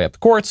working its way up the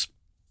courts.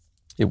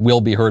 It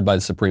will be heard by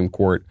the Supreme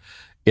Court.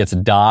 It's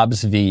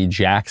Dobbs v.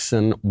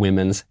 Jackson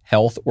Women's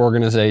Health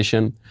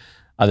Organization.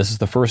 This is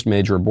the first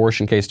major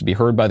abortion case to be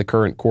heard by the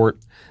current court.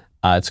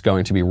 It's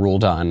going to be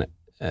ruled on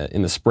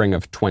in the spring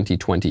of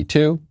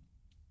 2022.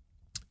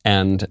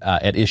 And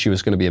at issue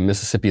is going to be a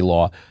Mississippi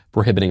law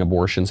prohibiting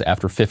abortions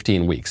after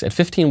 15 weeks. At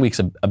 15 weeks,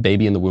 a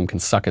baby in the womb can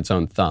suck its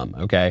own thumb,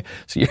 okay?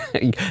 So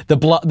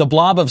the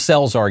blob of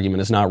cells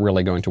argument is not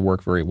really going to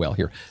work very well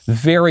here.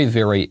 Very,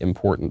 very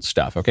important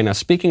stuff. Okay, now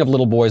speaking of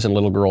little boys and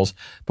little girls,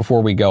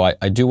 before we go,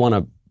 I do want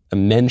to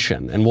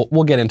mention, and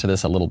we'll get into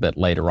this a little bit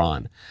later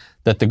on,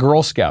 that the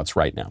Girl Scouts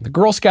right now, the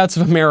Girl Scouts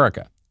of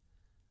America,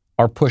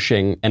 are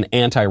pushing an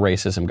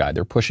anti-racism guide.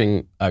 They're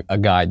pushing a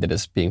guide that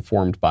is being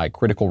formed by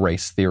critical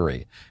race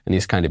theory and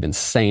these kind of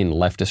insane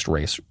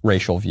leftist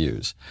racial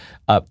views.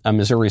 A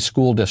Missouri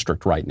school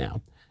district right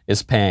now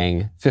is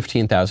paying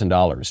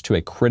 $15,000 to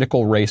a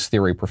critical race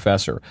theory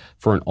professor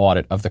for an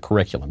audit of the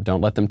curriculum.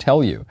 Don't let them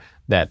tell you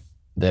that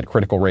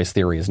critical race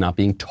theory is not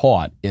being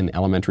taught in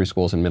elementary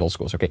schools and middle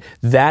schools. Okay,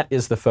 that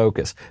is the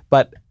focus.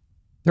 But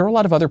there are a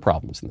lot of other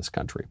problems in this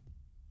country.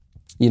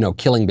 You know,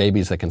 killing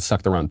babies that can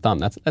suck their own thumb.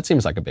 That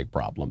seems like a big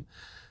problem.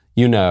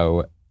 You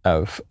know,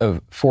 of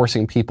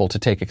forcing people to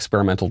take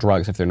experimental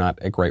drugs if they're not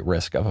at great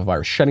risk of a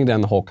virus, shutting down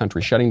the whole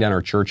country, shutting down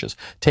our churches,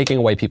 taking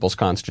away people's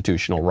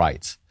constitutional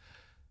rights.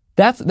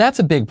 That's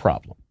a big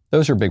problem.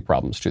 Those are big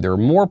problems too. There are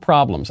more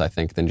problems, I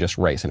think, than just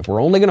race. And if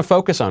we're only going to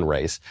focus on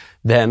race,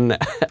 then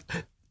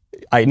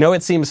I know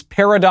it seems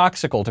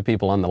paradoxical to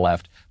people on the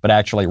left, but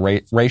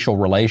actually racial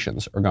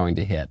relations are going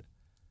to hit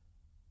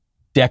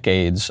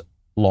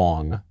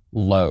decades-long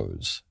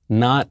lows.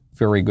 Not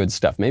very good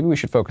stuff. Maybe we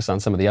should focus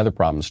on some of the other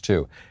problems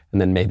too, and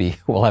then maybe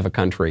we'll have a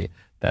country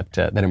that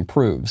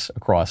improves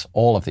across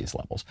all of these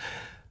levels.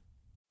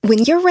 When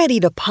you're ready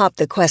to pop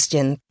the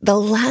question, the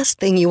last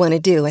thing you want to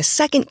do is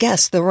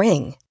second-guess the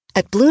ring.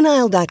 At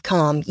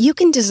BlueNile.com, you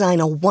can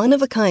design a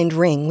one-of-a-kind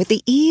ring with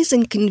the ease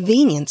and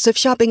convenience of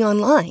shopping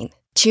online.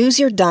 Choose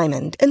your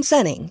diamond and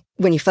setting.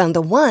 When you find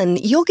the one,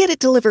 you'll get it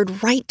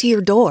delivered right to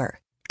your door.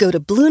 Go to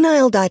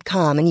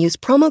BlueNile.com and use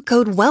promo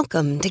code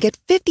WELCOME to get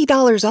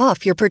 $50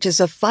 off your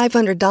purchase of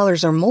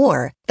 $500 or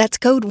more. That's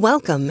code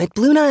WELCOME at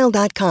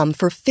BlueNile.com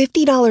for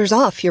 $50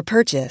 off your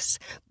purchase.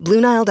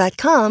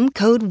 BlueNile.com,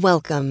 code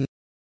WELCOME.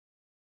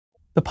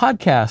 The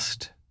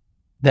podcast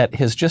that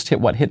has just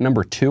hit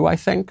number 2, I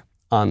think,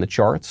 on the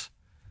charts,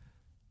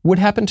 would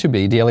happen to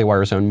be Daily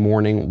Wire's own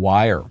Morning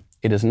Wire.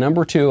 It is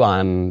number 2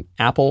 on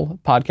Apple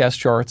podcast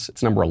charts.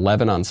 It's number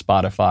 11 on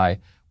Spotify.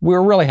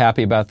 We're really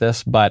happy about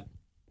this, but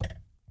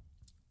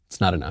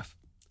it's not enough.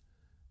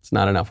 It's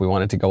not enough. We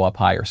want it to go up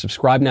higher.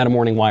 Subscribe now to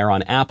Morning Wire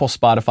on Apple,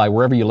 Spotify,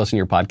 wherever you listen to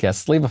your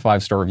podcasts. Leave a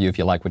 5-star review if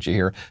you like what you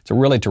hear. It's a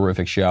really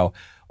terrific show.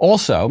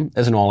 Also,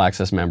 as an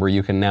all-access member,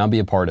 you can now be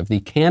a part of the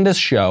Candace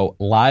Show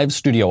live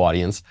studio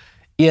audience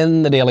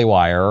in the Daily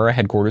Wire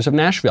headquarters of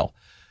Nashville.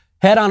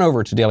 Head on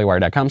over to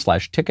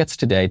dailywire.com/tickets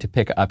today to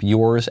pick up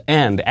yours.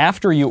 And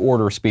after you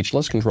order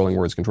Speechless, Controlling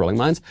Words, Controlling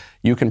Minds,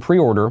 you can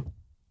pre-order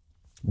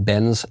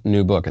Ben's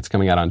new book. It's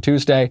coming out on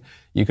Tuesday.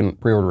 You can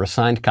pre-order a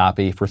signed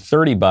copy for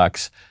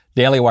 $30.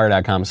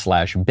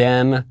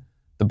 dailywire.com/Ben.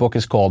 The book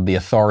is called The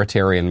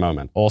Authoritarian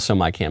Moment. Also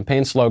my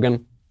campaign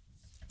slogan.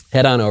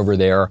 Head on over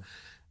there.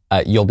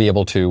 You'll be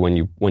able to,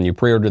 when you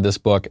pre-order this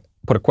book,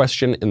 put a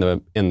question in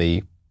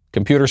the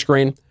computer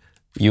screen.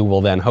 You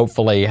will then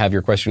hopefully have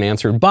your question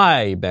answered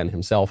by Ben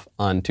himself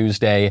on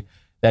Tuesday.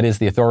 That is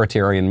The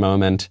Authoritarian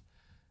Moment.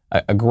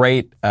 A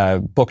great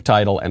book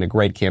title and a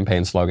great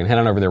campaign slogan. Head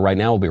on over there right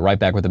now. We'll be right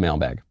back with the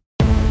mailbag.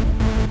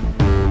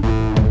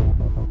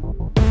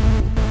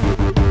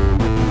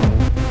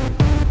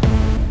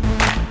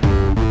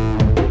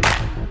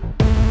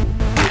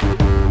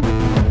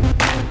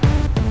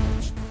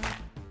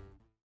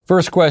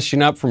 First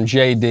question up from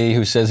JD,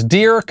 who says,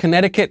 Dear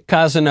Connecticut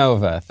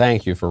Casanova,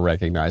 thank you for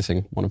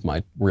recognizing one of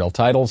my real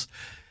titles.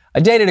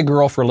 I dated a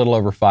girl for a little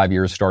over 5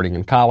 years, starting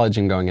in college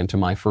and going into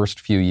my first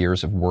few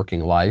years of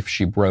working life.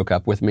 She broke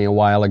up with me a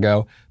while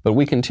ago, but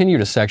we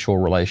continued a sexual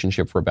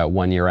relationship for about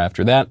 1 year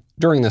after that.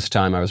 During this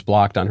time, I was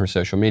blocked on her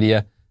social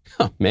media.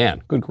 Oh,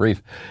 man, good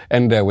grief.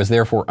 And was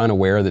therefore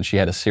unaware that she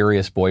had a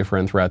serious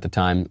boyfriend throughout the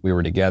time we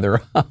were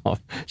together.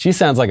 She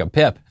sounds like a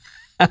pip.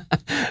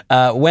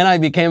 When I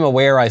became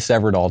aware, I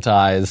severed all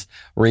ties.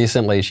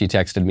 Recently, she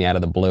texted me out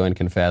of the blue and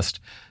confessed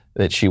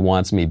that she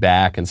wants me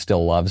back and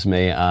still loves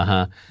me.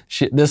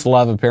 This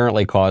love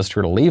apparently caused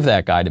her to leave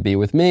that guy to be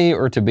with me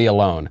or to be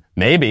alone.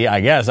 Maybe, I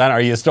guess.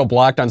 Are you still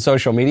blocked on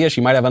social media?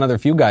 She might have another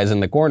few guys in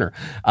the corner.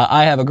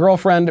 I have a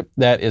girlfriend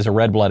that is a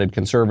red-blooded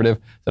conservative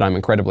that I'm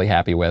incredibly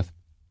happy with.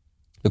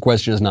 The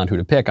question is not who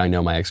to pick. I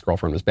know my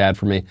ex-girlfriend was bad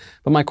for me,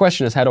 but my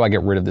question is, how do I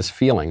get rid of this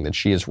feeling that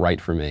she is right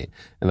for me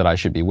and that I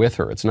should be with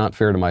her? It's not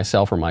fair to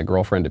myself or my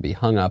girlfriend to be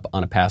hung up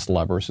on a past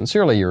lover.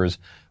 Sincerely yours,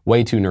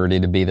 way too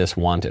nerdy to be this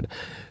wanted.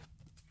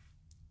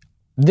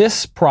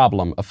 This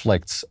problem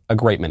afflicts a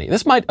great many.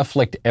 This might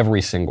afflict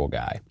every single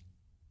guy.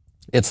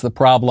 It's the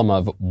problem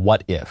of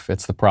what if.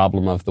 It's the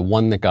problem of the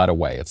one that got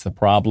away. It's the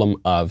problem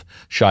of,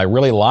 should I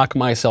really lock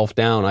myself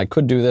down? I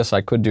could do this,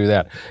 I could do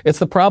that. It's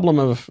the problem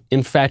of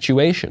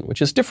infatuation,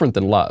 which is different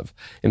than love.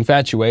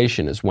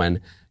 Infatuation is when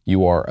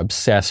you are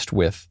obsessed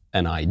with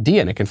an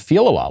idea, and it can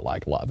feel a lot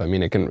like love. I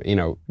mean, it can,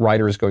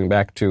 writers going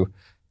back to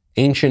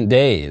ancient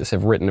days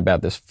have written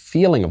about this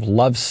feeling of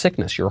love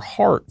sickness. Your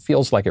heart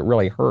feels like it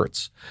really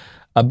hurts.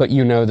 But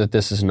you know that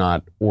this is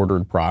not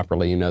ordered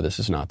properly. You know this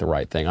is not the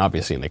right thing.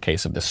 Obviously, in the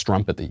case of this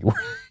strumpet that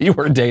you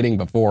were dating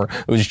before,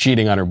 who was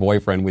cheating on her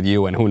boyfriend with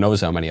you and who knows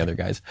how many other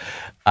guys.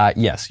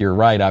 Yes, you're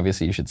right.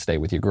 Obviously, you should stay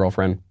with your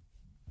girlfriend.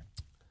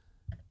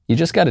 You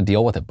just got to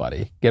deal with it,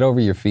 buddy. Get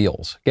over your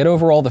feels. Get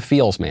over all the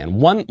feels, man.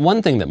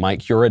 One thing that might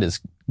cure it is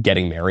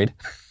getting married.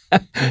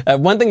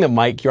 One thing that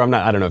might cure,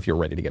 I don't know if you're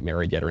ready to get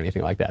married yet or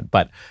anything like that,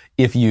 but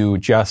if you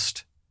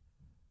just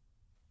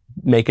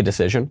make a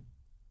decision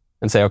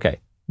and say,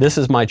 okay, this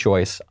is my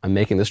choice. I'm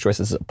making this choice.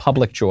 This is a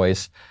public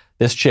choice.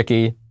 This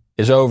chickie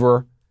is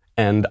over,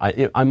 and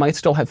I might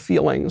still have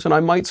feelings, and I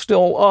might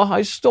still,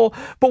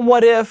 but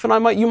what if? And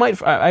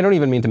I don't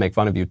even mean to make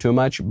fun of you too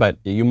much, but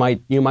you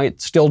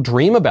might still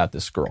dream about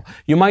this girl.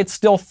 You might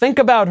still think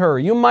about her.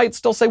 You might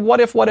still say, what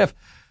if?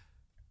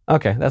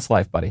 Okay, that's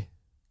life, buddy.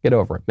 Get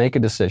over it. Make a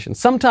decision.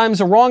 Sometimes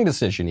a wrong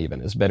decision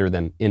even is better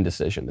than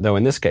indecision. Though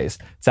in this case,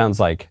 it sounds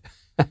like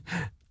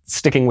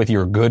sticking with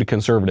your good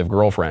conservative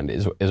girlfriend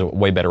is a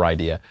way better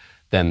idea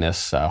than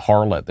this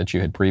harlot that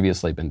you had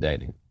previously been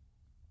dating.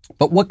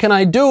 But what can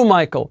I do,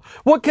 Michael?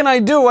 What can I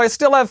do? I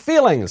still have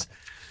feelings.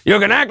 You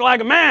can act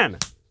like a man.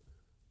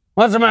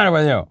 What's the matter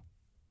with you?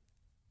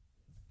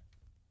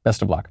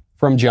 Best of luck.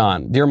 From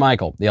John. Dear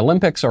Michael, the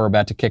Olympics are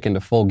about to kick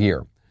into full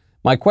gear.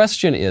 My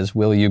question is,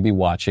 will you be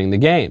watching the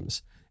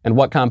games? And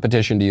what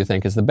competition do you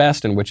think is the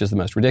best and which is the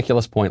most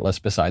ridiculous, pointless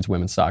besides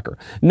women's soccer?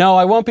 No,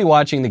 I won't be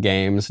watching the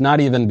games, not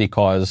even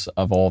because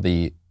of all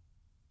the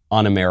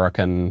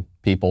un-American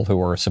people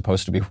who are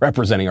supposed to be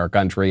representing our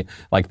country,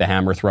 like the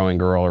hammer throwing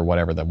girl or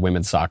whatever, the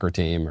women's soccer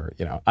team, or,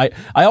 I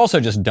also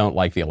just don't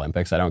like the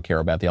Olympics. I don't care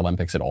about the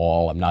Olympics at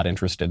all. I'm not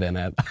interested in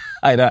it.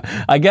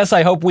 I guess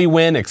I hope we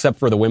win, except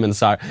for the women's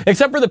soccer,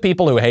 except for the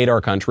people who hate our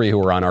country who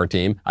are on our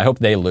team. I hope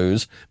they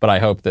lose, but I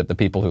hope that the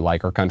people who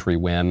like our country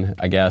win,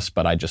 I guess,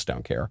 but I just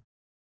don't care.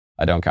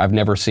 I've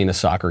never seen a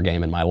soccer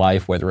game in my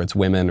life, whether it's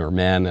women or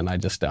men, and I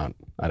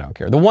don't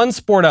care. The one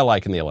sport I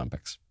like in the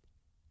Olympics,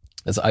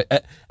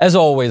 as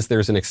always,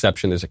 there's an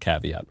exception, there's a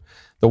caveat.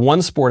 The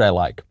one sport I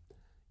like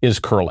is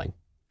curling.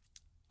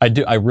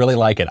 I really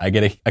like it. I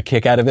get a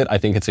kick out of it. I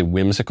think it's a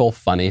whimsical,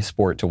 funny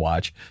sport to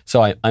watch.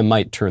 So I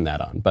might turn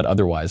that on. But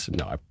otherwise,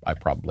 no, I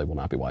probably will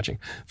not be watching.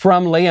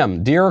 From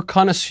Liam, dear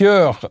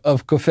connoisseur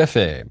of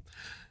covfefe,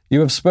 you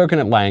have spoken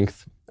at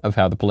length of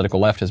how the political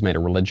left has made a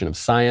religion of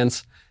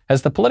science.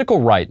 Has the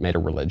political right made a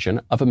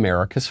religion of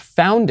America's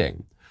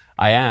founding?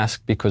 I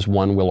ask because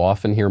one will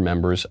often hear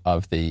members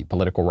of the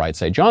political right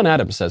say, John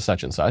Adams says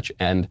such and such,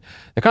 and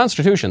the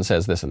Constitution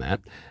says this and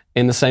that.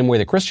 In the same way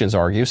that Christians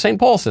argue, St.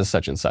 Paul says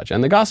such and such,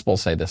 and the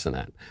Gospels say this and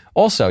that.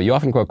 Also, you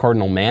often quote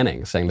Cardinal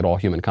Manning saying that all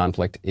human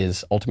conflict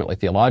is ultimately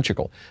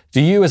theological.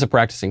 Do you, as a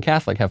practicing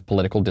Catholic, have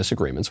political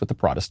disagreements with the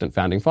Protestant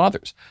founding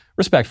fathers?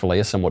 Respectfully,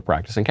 a somewhat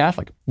practicing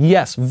Catholic.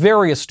 Yes,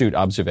 very astute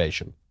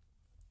observation.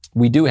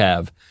 We do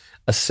have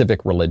a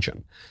civic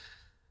religion.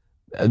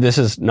 This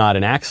is not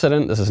an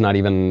accident. This is not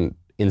even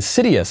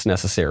insidious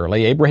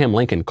necessarily. Abraham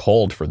Lincoln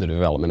called for the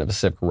development of a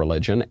civic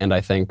religion, and I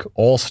think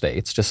all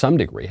states, to some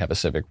degree, have a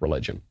civic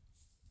religion.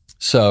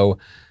 So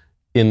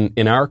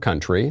in our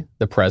country,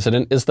 the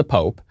president is the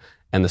Pope,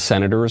 and the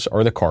senators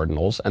are the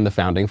cardinals, and the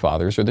founding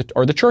fathers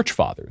are the church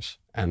fathers.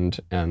 And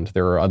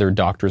there are other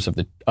doctors of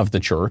the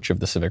church,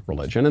 of the civic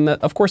religion, and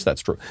that, of course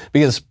that's true,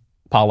 because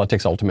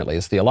politics ultimately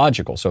is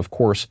theological. So of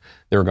course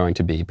there are going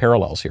to be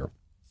parallels here.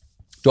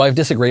 Do I have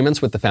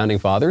disagreements with the founding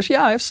fathers?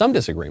 Yeah, I have some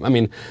disagreement. I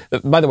mean,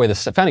 by the way, the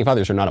founding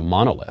fathers are not a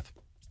monolith.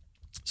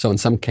 So in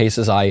some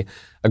cases, I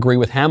agree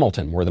with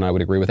Hamilton more than I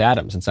would agree with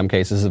Adams. In some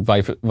cases,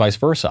 vice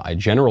versa. I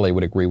generally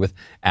would agree with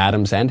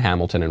Adams and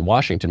Hamilton and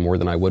Washington more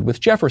than I would with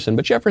Jefferson,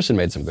 but Jefferson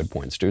made some good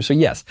points too. So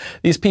yes,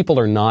 these people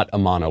are not a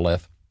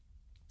monolith.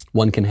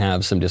 One can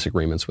have some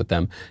disagreements with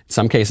them. In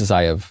some cases,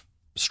 I have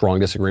strong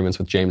disagreements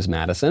with James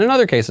Madison. In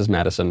other cases,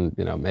 Madison,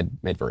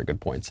 made very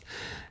good points.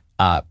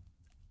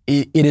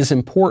 It is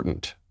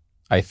important,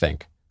 I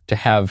think, to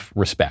have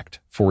respect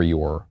for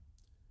your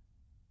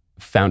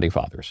founding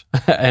fathers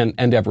and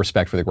to have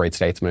respect for the great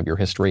statesmen of your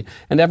history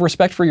and to have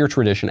respect for your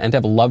tradition and to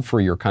have love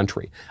for your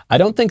country. I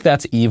don't think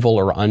that's evil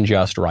or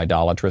unjust or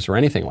idolatrous or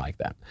anything like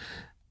that.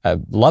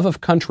 Love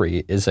of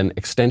country is an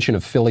extension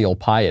of filial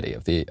piety,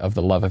 of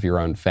the love of your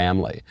own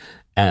family.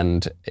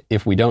 And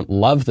if we don't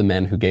love the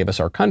men who gave us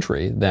our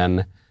country,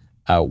 then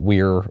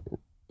we're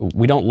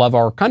we don't love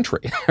our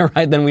country,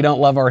 right? Then we don't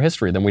love our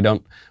history. Then we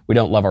don't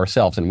love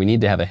ourselves. And we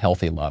need to have a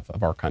healthy love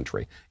of our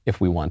country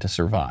if we want to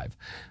survive.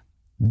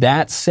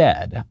 That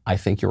said, I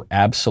think you're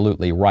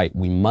absolutely right.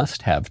 We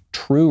must have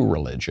true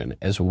religion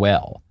as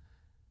well.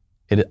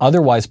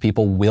 Otherwise,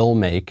 people will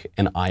make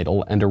an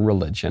idol and a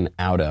religion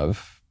out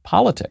of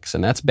politics.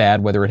 And that's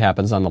bad whether it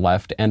happens on the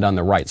left and on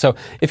the right. So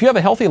if you have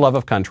a healthy love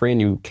of country and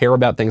you care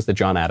about things that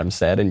John Adams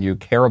said and you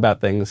care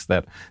about things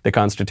that the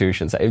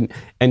Constitution said,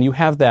 and you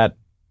have that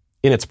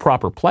in its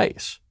proper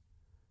place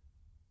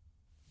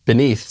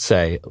beneath,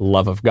 say,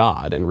 love of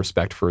God and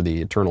respect for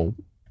the eternal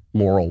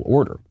moral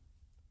order,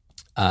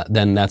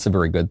 then that's a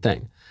very good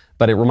thing.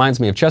 But it reminds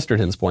me of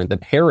Chesterton's point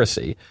that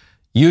heresy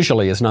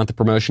usually is not the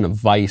promotion of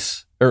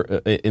vice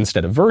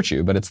instead of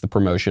virtue, but it's the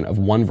promotion of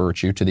one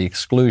virtue to the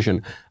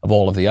exclusion of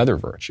all of the other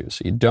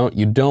virtues. You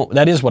don't,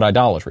 that is what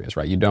idolatry is,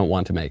 right? You don't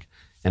want to make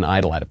an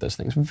idol out of those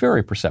things.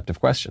 Very perceptive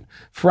question.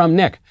 From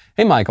Nick.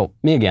 Hey, Michael,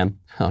 me again.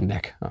 Oh,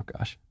 Nick. Oh,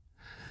 gosh.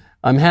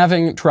 I'm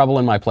having trouble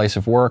in my place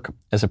of work.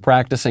 As a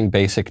practicing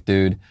basic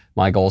dude,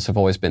 my goals have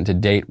always been to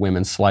date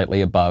women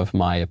slightly above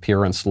my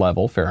appearance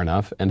level, fair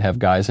enough, and have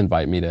guys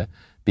invite me to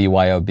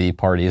BYOB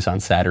parties on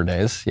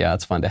Saturdays. Yeah,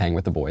 it's fun to hang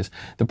with the boys.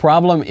 The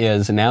problem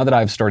is, now that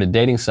I've started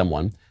dating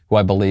someone who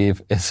I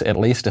believe is at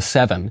least a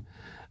 7,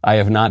 I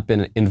have not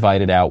been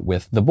invited out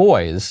with the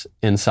boys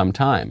in some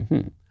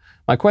time.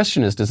 My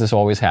question is, does this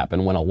always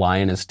happen when a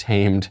lion is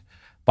tamed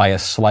by a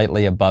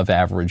slightly above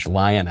average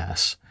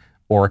lioness?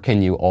 Or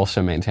can you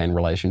also maintain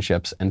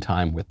relationships and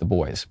time with the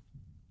boys?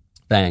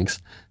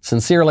 Thanks.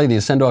 Sincerely,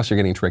 these send-offs are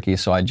getting tricky,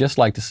 so I'd just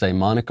like to say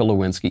Monica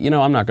Lewinsky.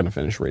 I'm not going to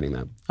finish reading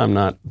that. I'm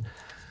not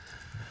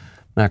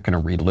going to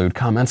read lewd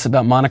comments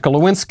about Monica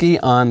Lewinsky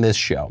on this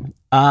show.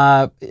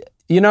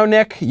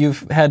 Nick,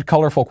 you've had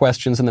colorful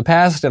questions in the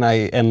past,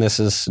 and this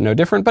is no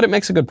different, but it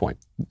makes a good point.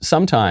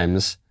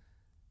 Sometimes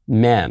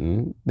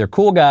men, they're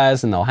cool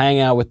guys and they'll hang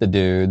out with the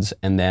dudes,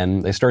 and then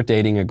they start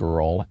dating a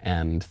girl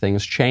and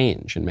things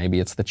change. And maybe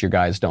it's that you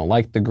guys don't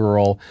like the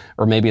girl,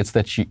 or maybe it's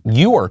that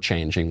you are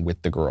changing with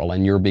the girl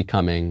and you're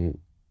becoming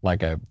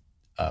like a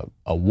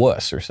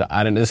wuss or so.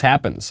 This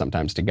happens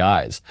sometimes to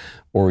guys,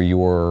 or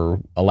you're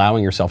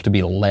allowing yourself to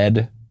be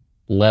led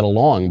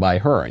along by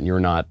her and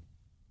you're not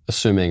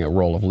assuming a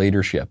role of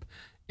leadership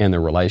in the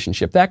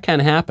relationship. That can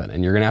happen,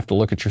 and you're going to have to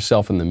look at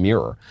yourself in the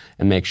mirror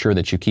and make sure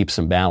that you keep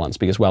some balance,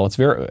 because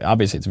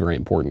it's very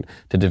important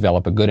to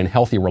develop a good and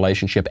healthy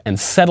relationship and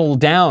settle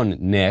down,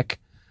 Nick.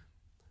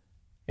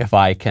 If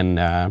I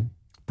can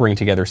bring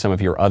together some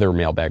of your other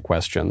mailbag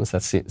questions,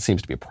 that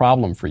seems to be a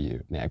problem for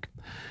you, Nick.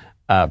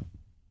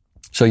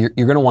 So you're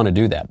going to want to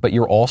do that, but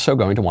you're also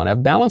going to want to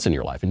have balance in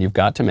your life, and you've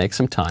got to make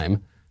some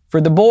time for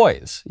the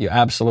boys. You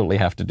absolutely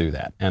have to do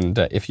that. And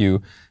if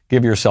you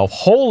give yourself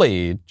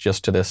wholly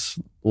just to this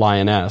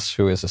lioness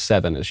who is a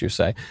 7, as you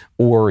say,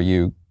 or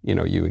you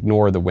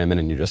ignore the women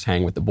and you just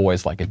hang with the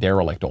boys like a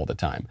derelict all the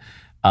time,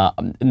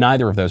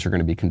 neither of those are going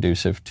to be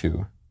conducive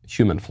to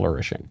human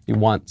flourishing. You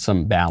want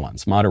some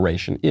balance.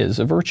 Moderation is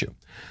a virtue.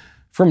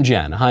 From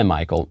Jen. Hi,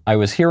 Michael. I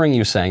was hearing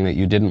you saying that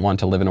you didn't want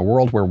to live in a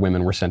world where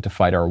women were sent to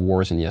fight our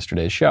wars in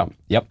yesterday's show.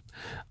 Yep.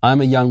 I'm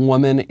a young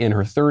woman in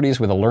her 30s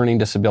with a learning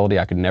disability.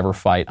 I could never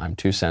fight. I'm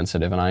too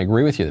sensitive. And I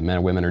agree with you that men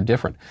and women are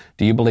different.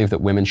 Do you believe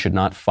that women should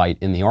not fight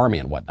in the army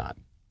and whatnot?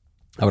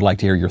 I would like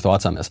to hear your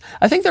thoughts on this.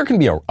 I think there can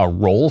be a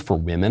role for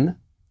women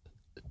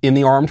in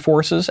the armed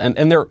forces,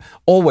 and there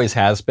always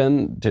has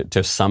been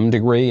to some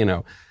degree.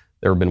 There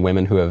have been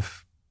women who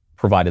have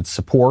provided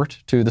support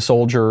to the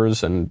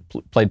soldiers and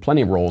played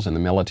plenty of roles in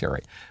the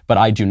military. But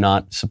I do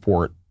not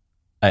support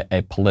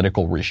a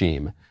political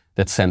regime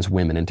that sends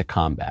women into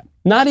combat.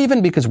 Not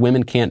even because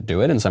women can't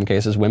do it. In some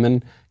cases,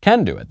 women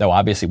can do it, though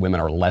obviously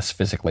women are less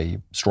physically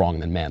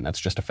strong than men.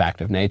 That's just a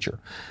fact of nature.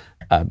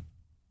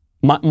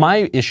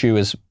 My issue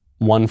is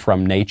one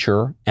from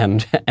nature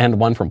and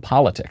one from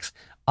politics.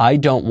 I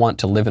don't want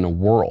to live in a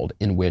world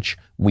in which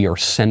we are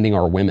sending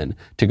our women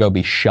to go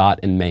be shot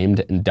and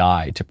maimed and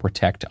die to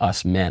protect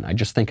us men. I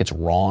just think it's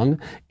wrong.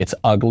 It's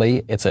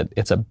ugly. That's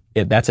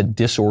a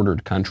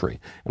disordered country,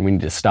 and we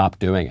need to stop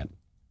doing it.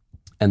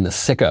 And the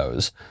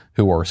sickos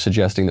who are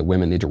suggesting that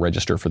women need to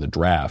register for the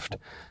draft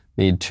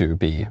need to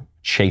be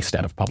chased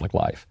out of public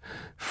life.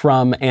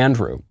 From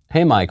Andrew.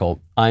 Hey,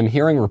 Michael, I'm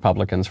hearing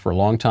Republicans for a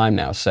long time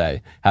now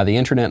say how the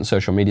internet and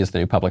social media is the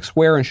new public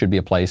square and should be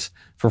a place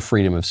for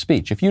freedom of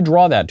speech. If you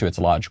draw that to its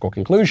logical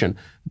conclusion,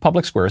 the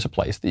public square is a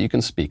place that you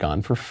can speak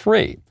on for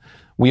free.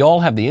 We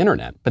all have the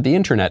internet, but the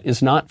internet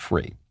is not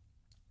free.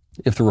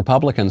 If the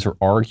Republicans are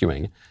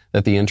arguing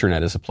that the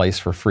internet is a place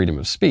for freedom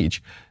of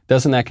speech,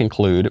 doesn't that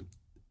conclude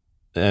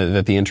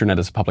that the internet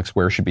as a public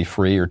square should be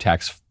free or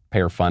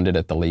taxpayer funded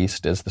at the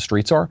least as the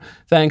streets are?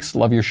 Thanks,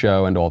 love your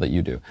show and all that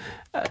you do.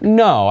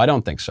 No, I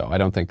don't think so. I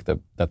don't think that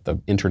the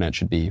internet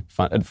should be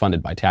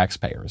funded by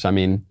taxpayers. I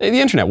mean, the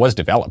internet was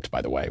developed,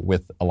 by the way,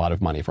 with a lot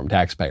of money from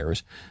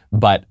taxpayers.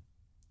 But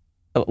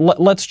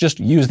let's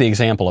just use the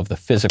example of the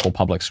physical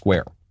public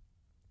square.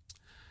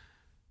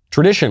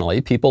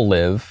 Traditionally, people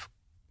live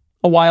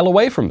a while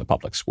away from the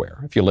public square.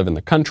 If you live in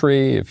the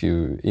country,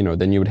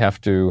 then you would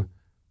have to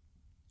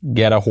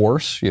get a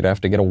horse. You'd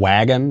have to get a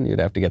wagon. You'd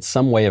have to get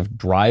some way of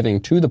driving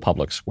to the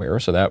public square.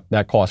 So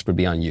that cost would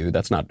be on you.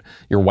 That's not,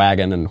 your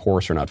wagon and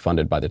horse are not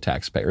funded by the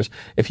taxpayers.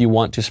 If you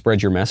want to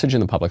spread your message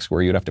in the public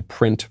square, you'd have to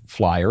print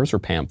flyers or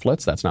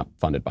pamphlets. That's not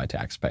funded by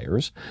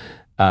taxpayers.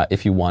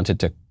 If you wanted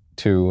to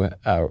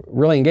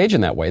really engage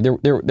in that way,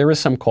 there is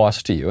some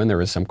cost to you and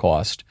there is some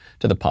cost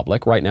to the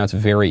public. Right now, it's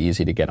very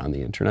easy to get on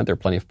the internet. There are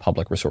plenty of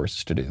public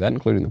resources to do that,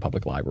 including the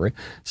public library.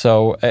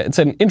 So it's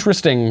an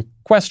interesting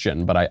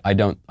question, but I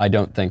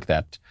don't think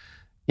that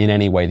in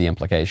any way the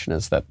implication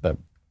is that the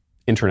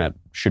internet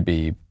should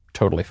be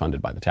totally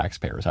funded by the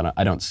taxpayers.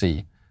 I don't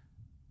see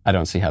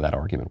how that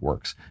argument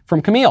works.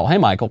 From Camille, hey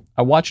Michael,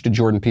 I watched a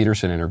Jordan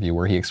Peterson interview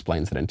where he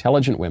explains that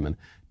intelligent women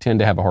tend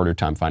to have a harder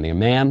time finding a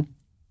man.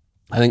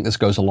 I think this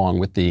goes along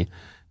with the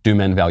do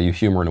men value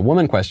humor in a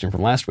woman question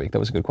from last week. That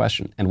was a good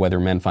question. And whether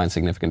men find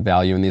significant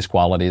value in these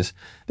qualities.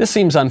 This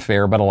seems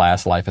unfair, but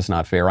alas, life is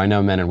not fair. I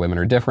know men and women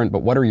are different,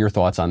 but what are your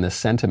thoughts on this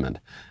sentiment?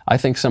 I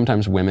think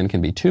sometimes women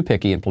can be too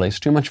picky and place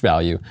too much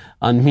value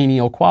on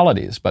menial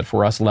qualities. But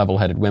for us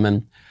level-headed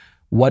women,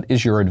 what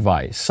is your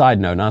advice? Side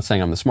note, not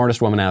saying I'm the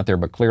smartest woman out there,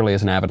 but clearly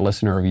as an avid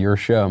listener of your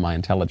show, my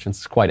intelligence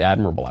is quite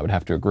admirable. I would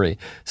have to agree.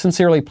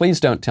 Sincerely, please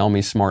don't tell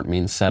me smart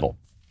means settle.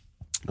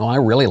 No, I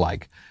really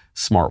like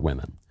smart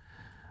women.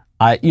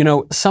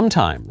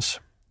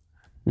 Sometimes,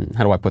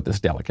 how do I put this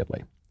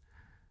delicately?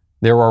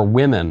 There are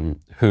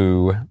women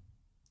who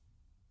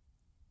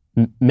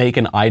make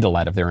an idol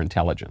out of their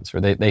intelligence,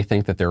 or they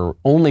think that their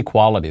only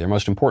quality, their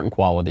most important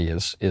quality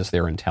is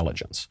their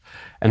intelligence.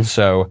 And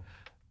so,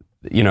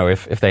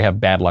 if they have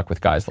bad luck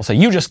with guys, they'll say,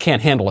 you just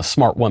can't handle a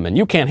smart woman.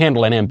 You can't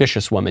handle an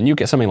ambitious woman. You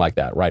get something like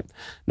that, right?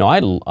 No,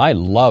 I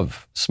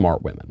love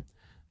smart women.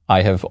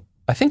 I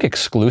think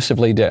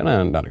exclusively,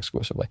 not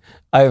exclusively.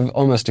 I've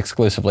almost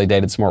exclusively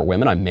dated smart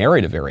women. I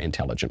married a very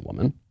intelligent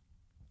woman.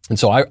 And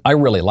so I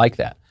really like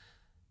that.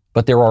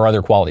 But there are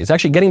other qualities.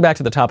 Actually, getting back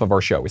to the top of our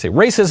show, we say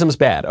racism's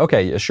bad.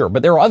 Okay, yeah, sure.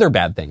 But there are other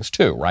bad things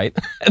too, right?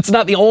 It's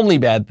not the only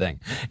bad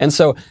thing. And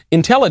so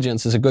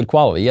intelligence is a good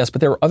quality, yes,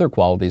 but there are other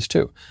qualities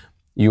too.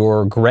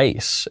 Your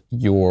grace,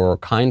 your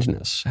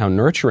kindness, how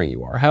nurturing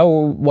you are,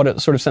 what a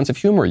sort of sense of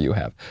humor you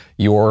have,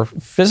 your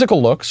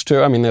physical looks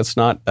too. I mean, that's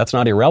not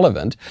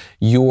irrelevant.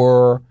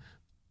 Your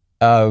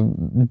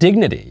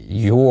dignity,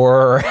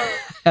 your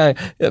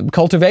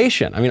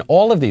cultivation. I mean,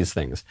 all of these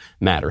things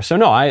matter. So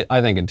no,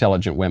 I think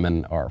intelligent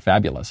women are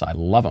fabulous. I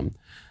love them.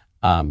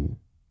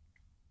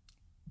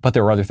 But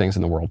there are other things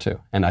in the world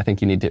too. And I think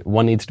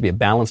one needs to be a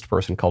balanced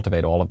person,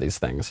 cultivate all of these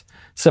things,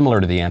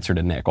 similar to the answer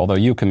to Nick. Although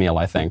you, Camille,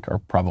 I think, are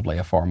probably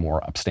a far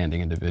more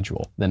upstanding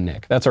individual than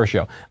Nick. That's our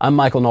show. I'm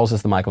Michael Knowles. This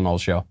is The Michael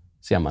Knowles Show.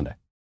 See you on Monday.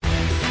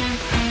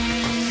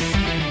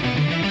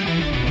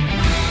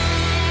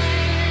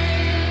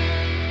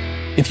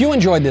 If you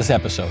enjoyed this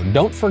episode,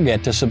 don't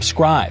forget to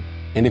subscribe.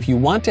 And if you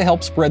want to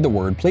help spread the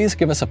word, please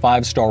give us a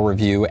 5-star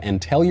review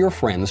and tell your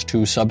friends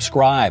to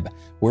subscribe.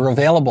 We're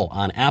available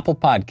on Apple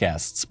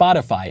Podcasts,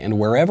 Spotify, and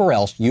wherever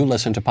else you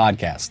listen to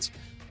podcasts.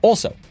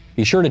 Also,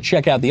 be sure to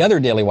check out the other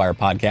Daily Wire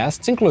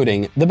podcasts,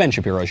 including The Ben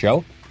Shapiro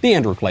Show, The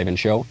Andrew Klavan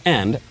Show,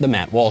 and The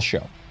Matt Walsh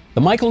Show.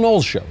 The Michael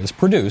Knowles Show is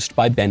produced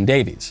by Ben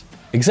Davies.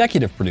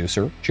 Executive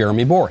producer,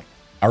 Jeremy Boring.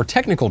 Our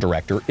technical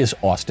director is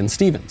Austin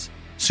Stevens.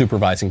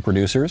 Supervising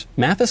producers,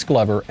 Mathis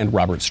Glover and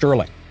Robert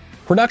Sterling.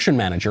 Production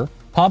manager,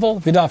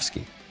 Pavel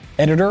Vidovsky.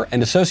 Editor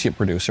and associate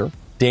producer,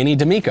 Danny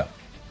D'Amico.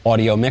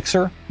 Audio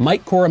mixer,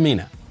 Mike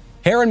Coromina.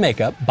 Hair and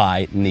makeup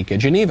by Nika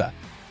Geneva.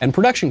 And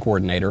production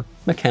coordinator,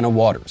 McKenna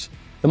Waters.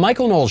 The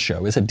Michael Knowles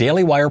Show is a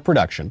Daily Wire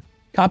production.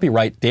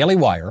 Copyright Daily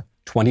Wire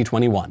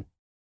 2021.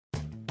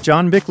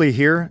 John Bickley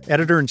here,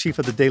 editor-in-chief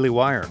of the Daily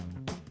Wire.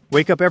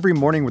 Wake up every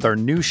morning with our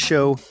new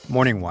show,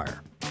 Morning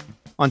Wire.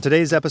 On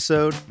today's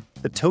episode,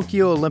 the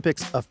Tokyo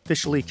Olympics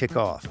officially kick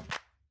off.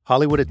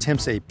 Hollywood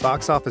attempts a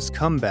box office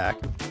comeback,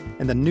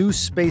 and the new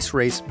space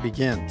race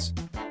begins.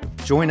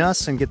 Join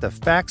us and get the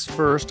facts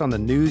first on the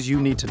news you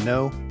need to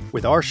know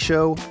with our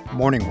show,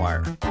 Morning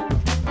Wire.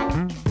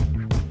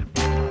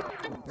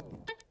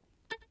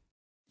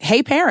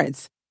 Hey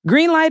parents,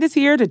 Greenlight is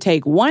here to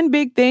take one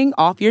big thing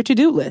off your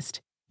to-do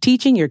list,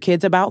 teaching your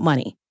kids about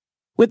money.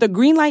 With a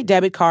Greenlight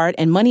debit card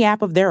and money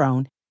app of their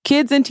own,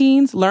 kids and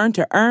teens learn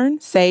to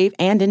earn, save,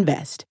 and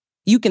invest.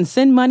 You can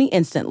send money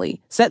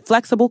instantly, set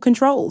flexible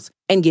controls,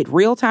 and get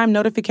real-time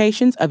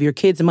notifications of your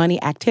kids'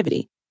 money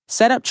activity.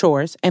 Set up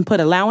chores and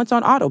put allowance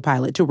on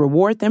autopilot to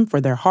reward them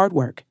for their hard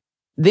work.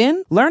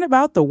 Then learn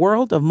about the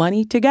world of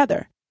money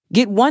together.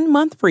 Get 1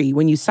 month free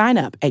when you sign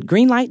up at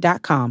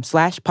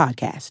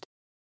greenlight.com/podcast.